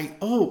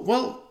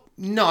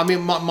 No, I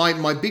mean,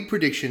 my big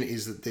prediction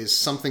is that there's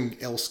something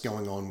else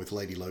going on with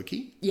Lady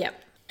Loki.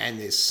 Yep. And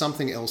there's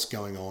something else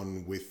going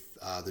on with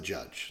the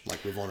judge,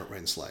 like Ravonna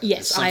Renslayer.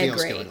 Yes, I agree.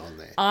 There's something else going on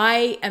there.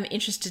 I am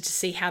interested to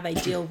see how they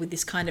deal with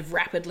this kind of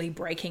rapidly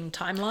breaking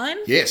timeline.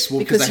 Yes, well,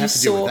 because they have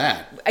to deal with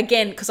that.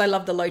 Again, because I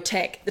love the low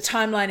tech. The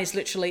timeline is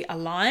literally a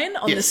line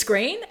on the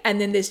screen, and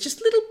then there's just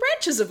little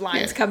batches of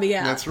lines coming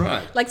out. That's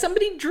right. Like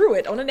somebody drew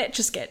it on an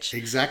Etch-a-Sketch.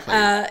 Exactly.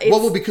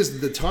 Well, because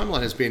the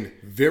timeline has been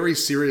very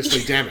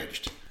seriously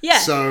damaged. Yeah.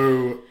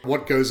 So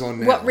what goes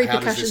on now? What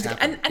repercussions? How does this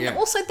happen? And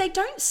also they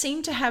don't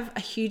seem to have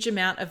a huge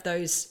amount of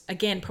those,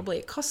 again, probably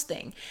a cost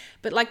thing,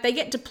 but like they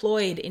get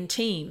deployed in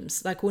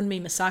teams, like Wunmi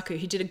Masaku,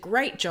 who did a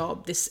great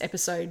job this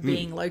episode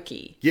being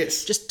Loki.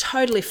 Yes. Just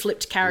totally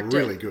flipped character.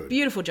 Really good.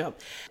 Beautiful job.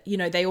 You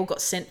know, they all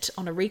got sent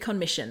on a recon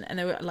mission and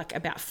there were like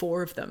about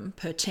 4 of them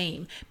per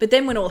team. But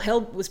then when all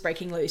hell was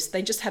breaking loose,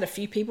 they just had a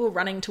few people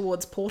running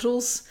towards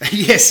portals.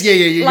 Yes, yeah.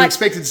 You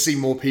expected to see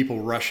more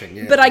people rushing.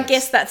 Yeah, but I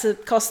guess that's a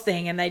cost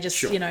thing and they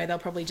just, you know, they'll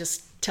probably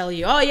just tell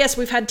you, oh yes,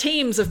 we've had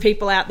teams of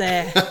people out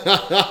there.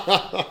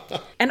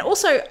 And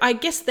also, I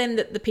guess then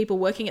that the people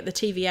working at the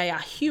TVA are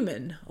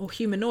human or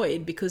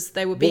humanoid because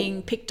they were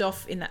being picked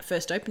off in that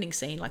first opening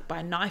scene, like by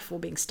a knife or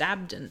being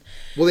stabbed. And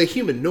well, they're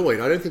humanoid.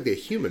 I don't think they're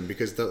human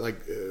because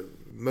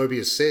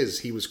Mobius says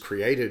he was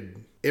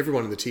created.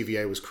 Everyone in the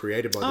TVA was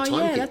created by the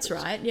Timekeepers. Yeah, that's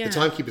right. Yeah, the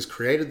Timekeepers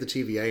created the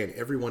TVA and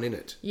everyone in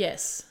it.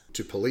 Yes.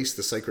 To police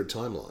the sacred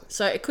timeline.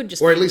 So it could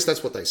just or at least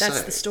that's what they say.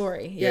 That's the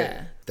story,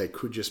 yeah. They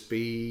could just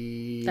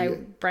be... They were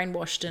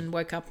brainwashed and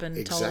woke up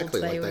and told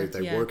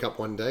they woke up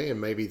one day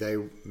and maybe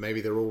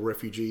they're all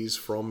refugees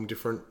from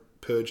different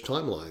purge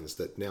timelines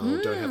that now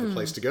don't have a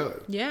place to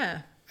go.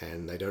 Yeah.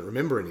 And they don't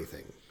remember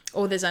anything.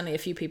 Or there's only a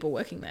few people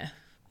working there.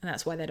 And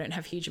that's why they don't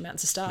have huge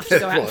amounts of staff to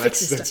go out and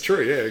fix this stuff. That's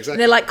true, yeah, exactly.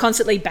 And they're like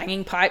constantly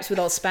banging pipes with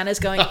old spanners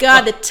going,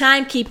 God, the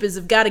Timekeepers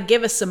have got to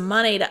give us some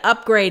money to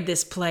upgrade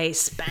this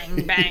place.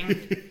 Bang,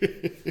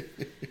 bang.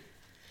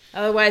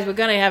 Otherwise, we're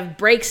going to have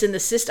breaks in the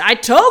system. I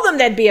told them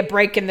there'd be a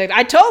break in the...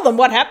 I told them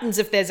what happens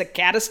if there's a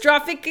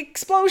catastrophic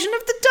explosion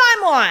of the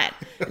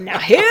timeline. Now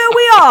here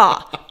we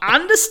are,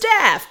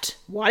 understaffed.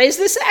 What is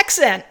this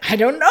accent? I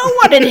don't know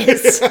what it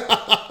is.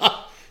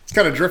 It's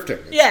kind of drifting.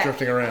 It's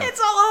drifting around. It's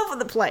all over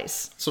the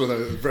place. Sort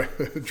of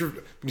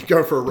you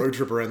go for a road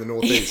trip around the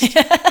Northeast.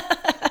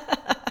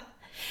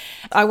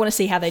 I want to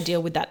see how they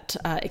deal with that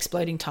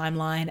exploding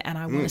timeline, and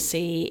I want to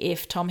see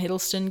if Tom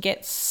Hiddleston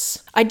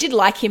gets... I did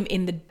like him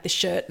in the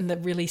shirt and the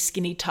really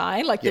skinny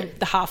tie, like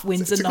the half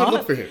Windsor knot. It's a good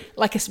look for him.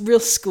 Like a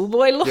real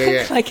schoolboy look,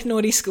 yeah. like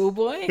naughty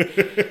schoolboy.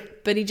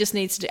 But he just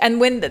needs to...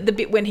 And when the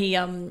bit when he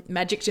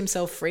magicked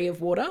himself free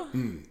of water,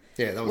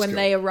 yeah, that was when cool.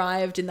 they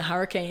arrived in the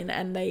hurricane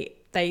and they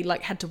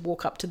like had to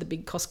walk up to the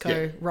big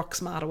Costco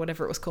Rocksmart or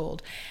whatever it was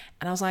called.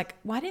 And I was like,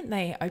 why didn't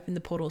they open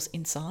the portals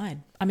inside?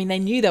 I mean, they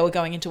knew they were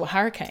going into a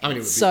hurricane. I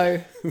mean,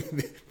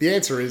 the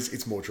answer is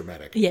it's more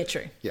dramatic. Yeah,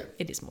 true. Yeah.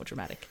 It is more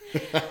dramatic.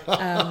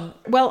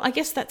 Well, I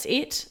guess that's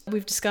it.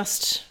 We've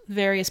discussed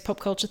various pop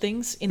culture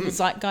things in the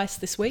zeitgeist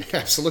this week.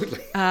 Absolutely.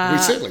 We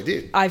certainly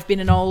did. I've been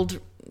an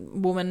old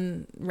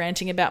woman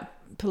ranting about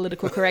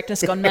political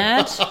correctness gone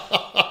mad.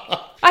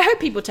 I hope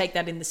people take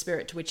that in the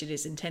spirit to which it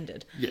is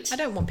intended. Yes. I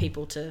don't want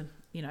people to,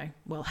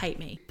 hate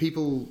me.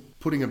 People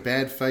putting a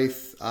bad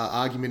faith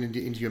argument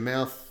into your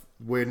mouth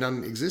where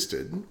none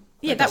existed.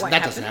 Yeah, that won't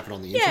happen. That doesn't happen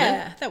on the internet.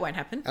 Yeah, that won't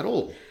happen. At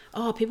all.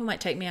 Oh, people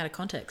might take me out of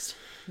context.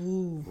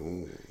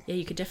 Ooh. Yeah,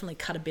 you could definitely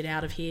cut a bit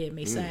out of here,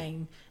 me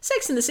saying,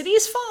 Sex and the City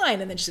is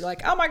fine. And then she's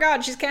like, oh my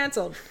God, she's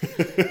cancelled.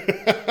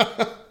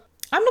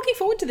 I'm looking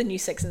forward to the new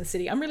Sex and the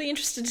City. I'm really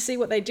interested to see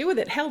what they do with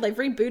it. Hell, they've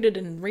rebooted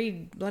and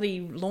bloody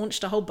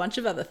launched a whole bunch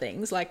of other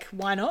things. Like,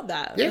 why not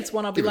that? Yeah, that's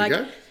one I'll be like...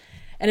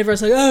 And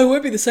everyone's like, oh, it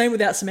won't be the same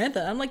without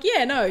Samantha. I'm like,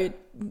 yeah, no, it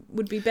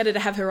would be better to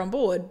have her on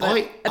board.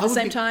 But at the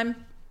same time,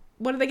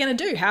 what are they going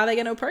to do? How are they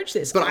going to approach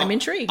this? But I'm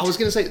intrigued. I was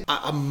going to say,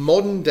 a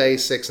modern day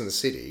Sex and the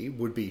City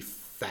would be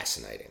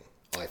fascinating,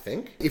 I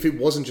think, if it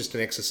wasn't just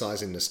an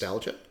exercise in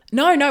nostalgia.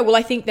 No. Well,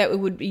 I think that it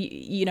would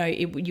be,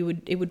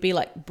 it would be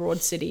like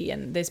Broad City,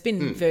 and there's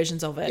been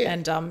versions of it. Yeah.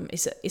 And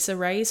Issa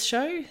Rae's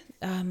show,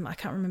 I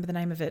can't remember the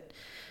name of it,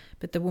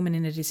 but the woman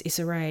in it is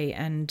Issa Rae,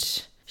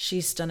 and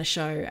she's done a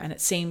show, and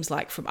it seems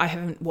like I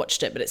haven't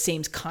watched it, but it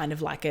seems kind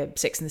of like a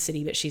Sex and the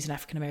City, but she's an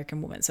African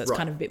American woman, so it's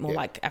kind of a bit more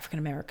like African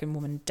American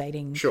woman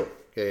dating,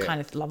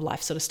 kind of love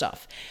life sort of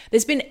stuff.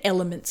 There's been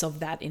elements of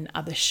that in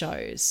other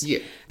shows,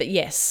 but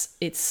yes,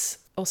 it's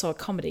also a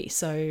comedy,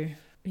 so.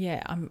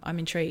 Yeah, I'm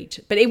intrigued.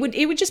 But it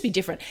would just be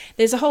different.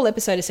 There's a whole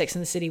episode of Sex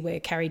and the City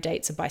where Carrie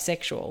dates a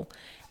bisexual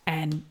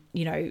and,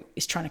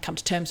 is trying to come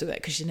to terms with it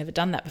because she's never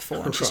done that before.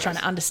 And she's trying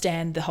to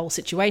understand the whole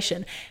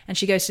situation. And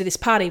she goes to this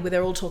party where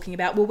they're all talking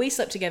about, well, we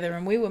slept together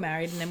and we were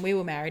married and then we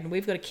were married and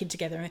we've got a kid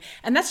together.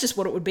 And that's just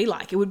what it would be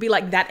like. It would be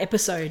like that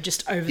episode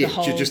just over the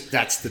whole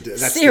that's the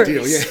series. The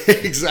deal.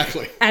 Yeah,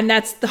 exactly. And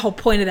that's the whole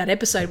point of that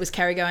episode was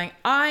Carrie going,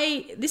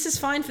 this is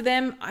fine for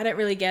them. I don't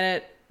really get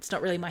it. It's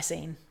not really my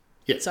scene.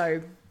 Yeah.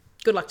 So...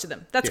 good luck to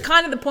them. That's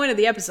kind of the point of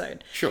the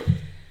episode. Sure.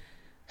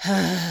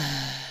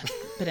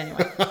 But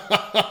anyway.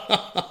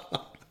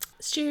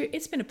 Stu,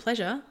 it's been a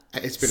pleasure.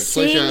 It's been a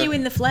seeing pleasure. You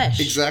in the flesh.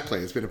 Exactly.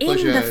 It's been a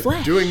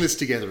pleasure doing this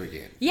together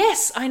again.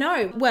 Yes, I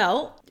know.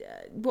 Well,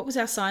 what was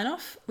our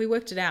sign-off? We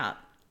worked it out.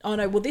 Oh,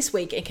 no. Well, this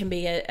week it can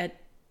be a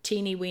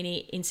teeny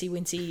weeny, incy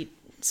wincy,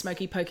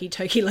 smoky pokey,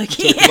 toky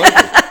loki.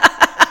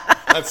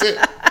 That's it.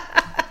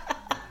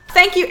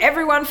 thank you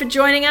everyone for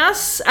joining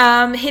us.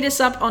 Hit us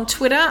up on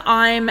Twitter.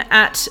 I'm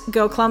at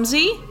Girl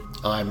Clumsy.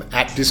 I'm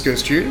at Disco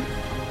Stew.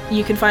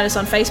 You can find us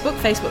on Facebook,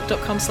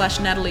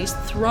 facebook.com/Natalie's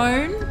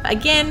Throne.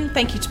 Again,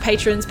 thank you to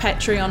patrons,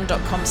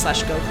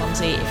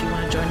 patreon.com/GirlClumsy if you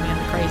want to join me on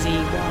the crazy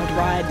wild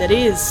ride that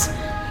is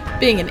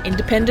being an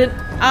independent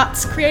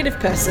arts creative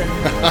person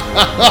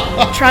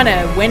trying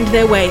to wend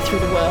their way through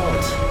the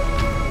world.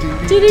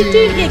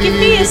 Yeah,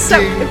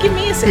 give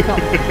me a sitcom.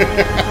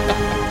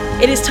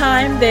 It is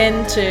time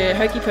then to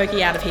hokey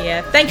pokey out of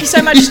here. Thank you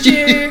so much,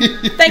 Stu.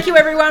 Thank you,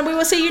 everyone. We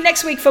will see you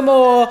next week for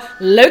more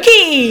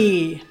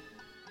Loki.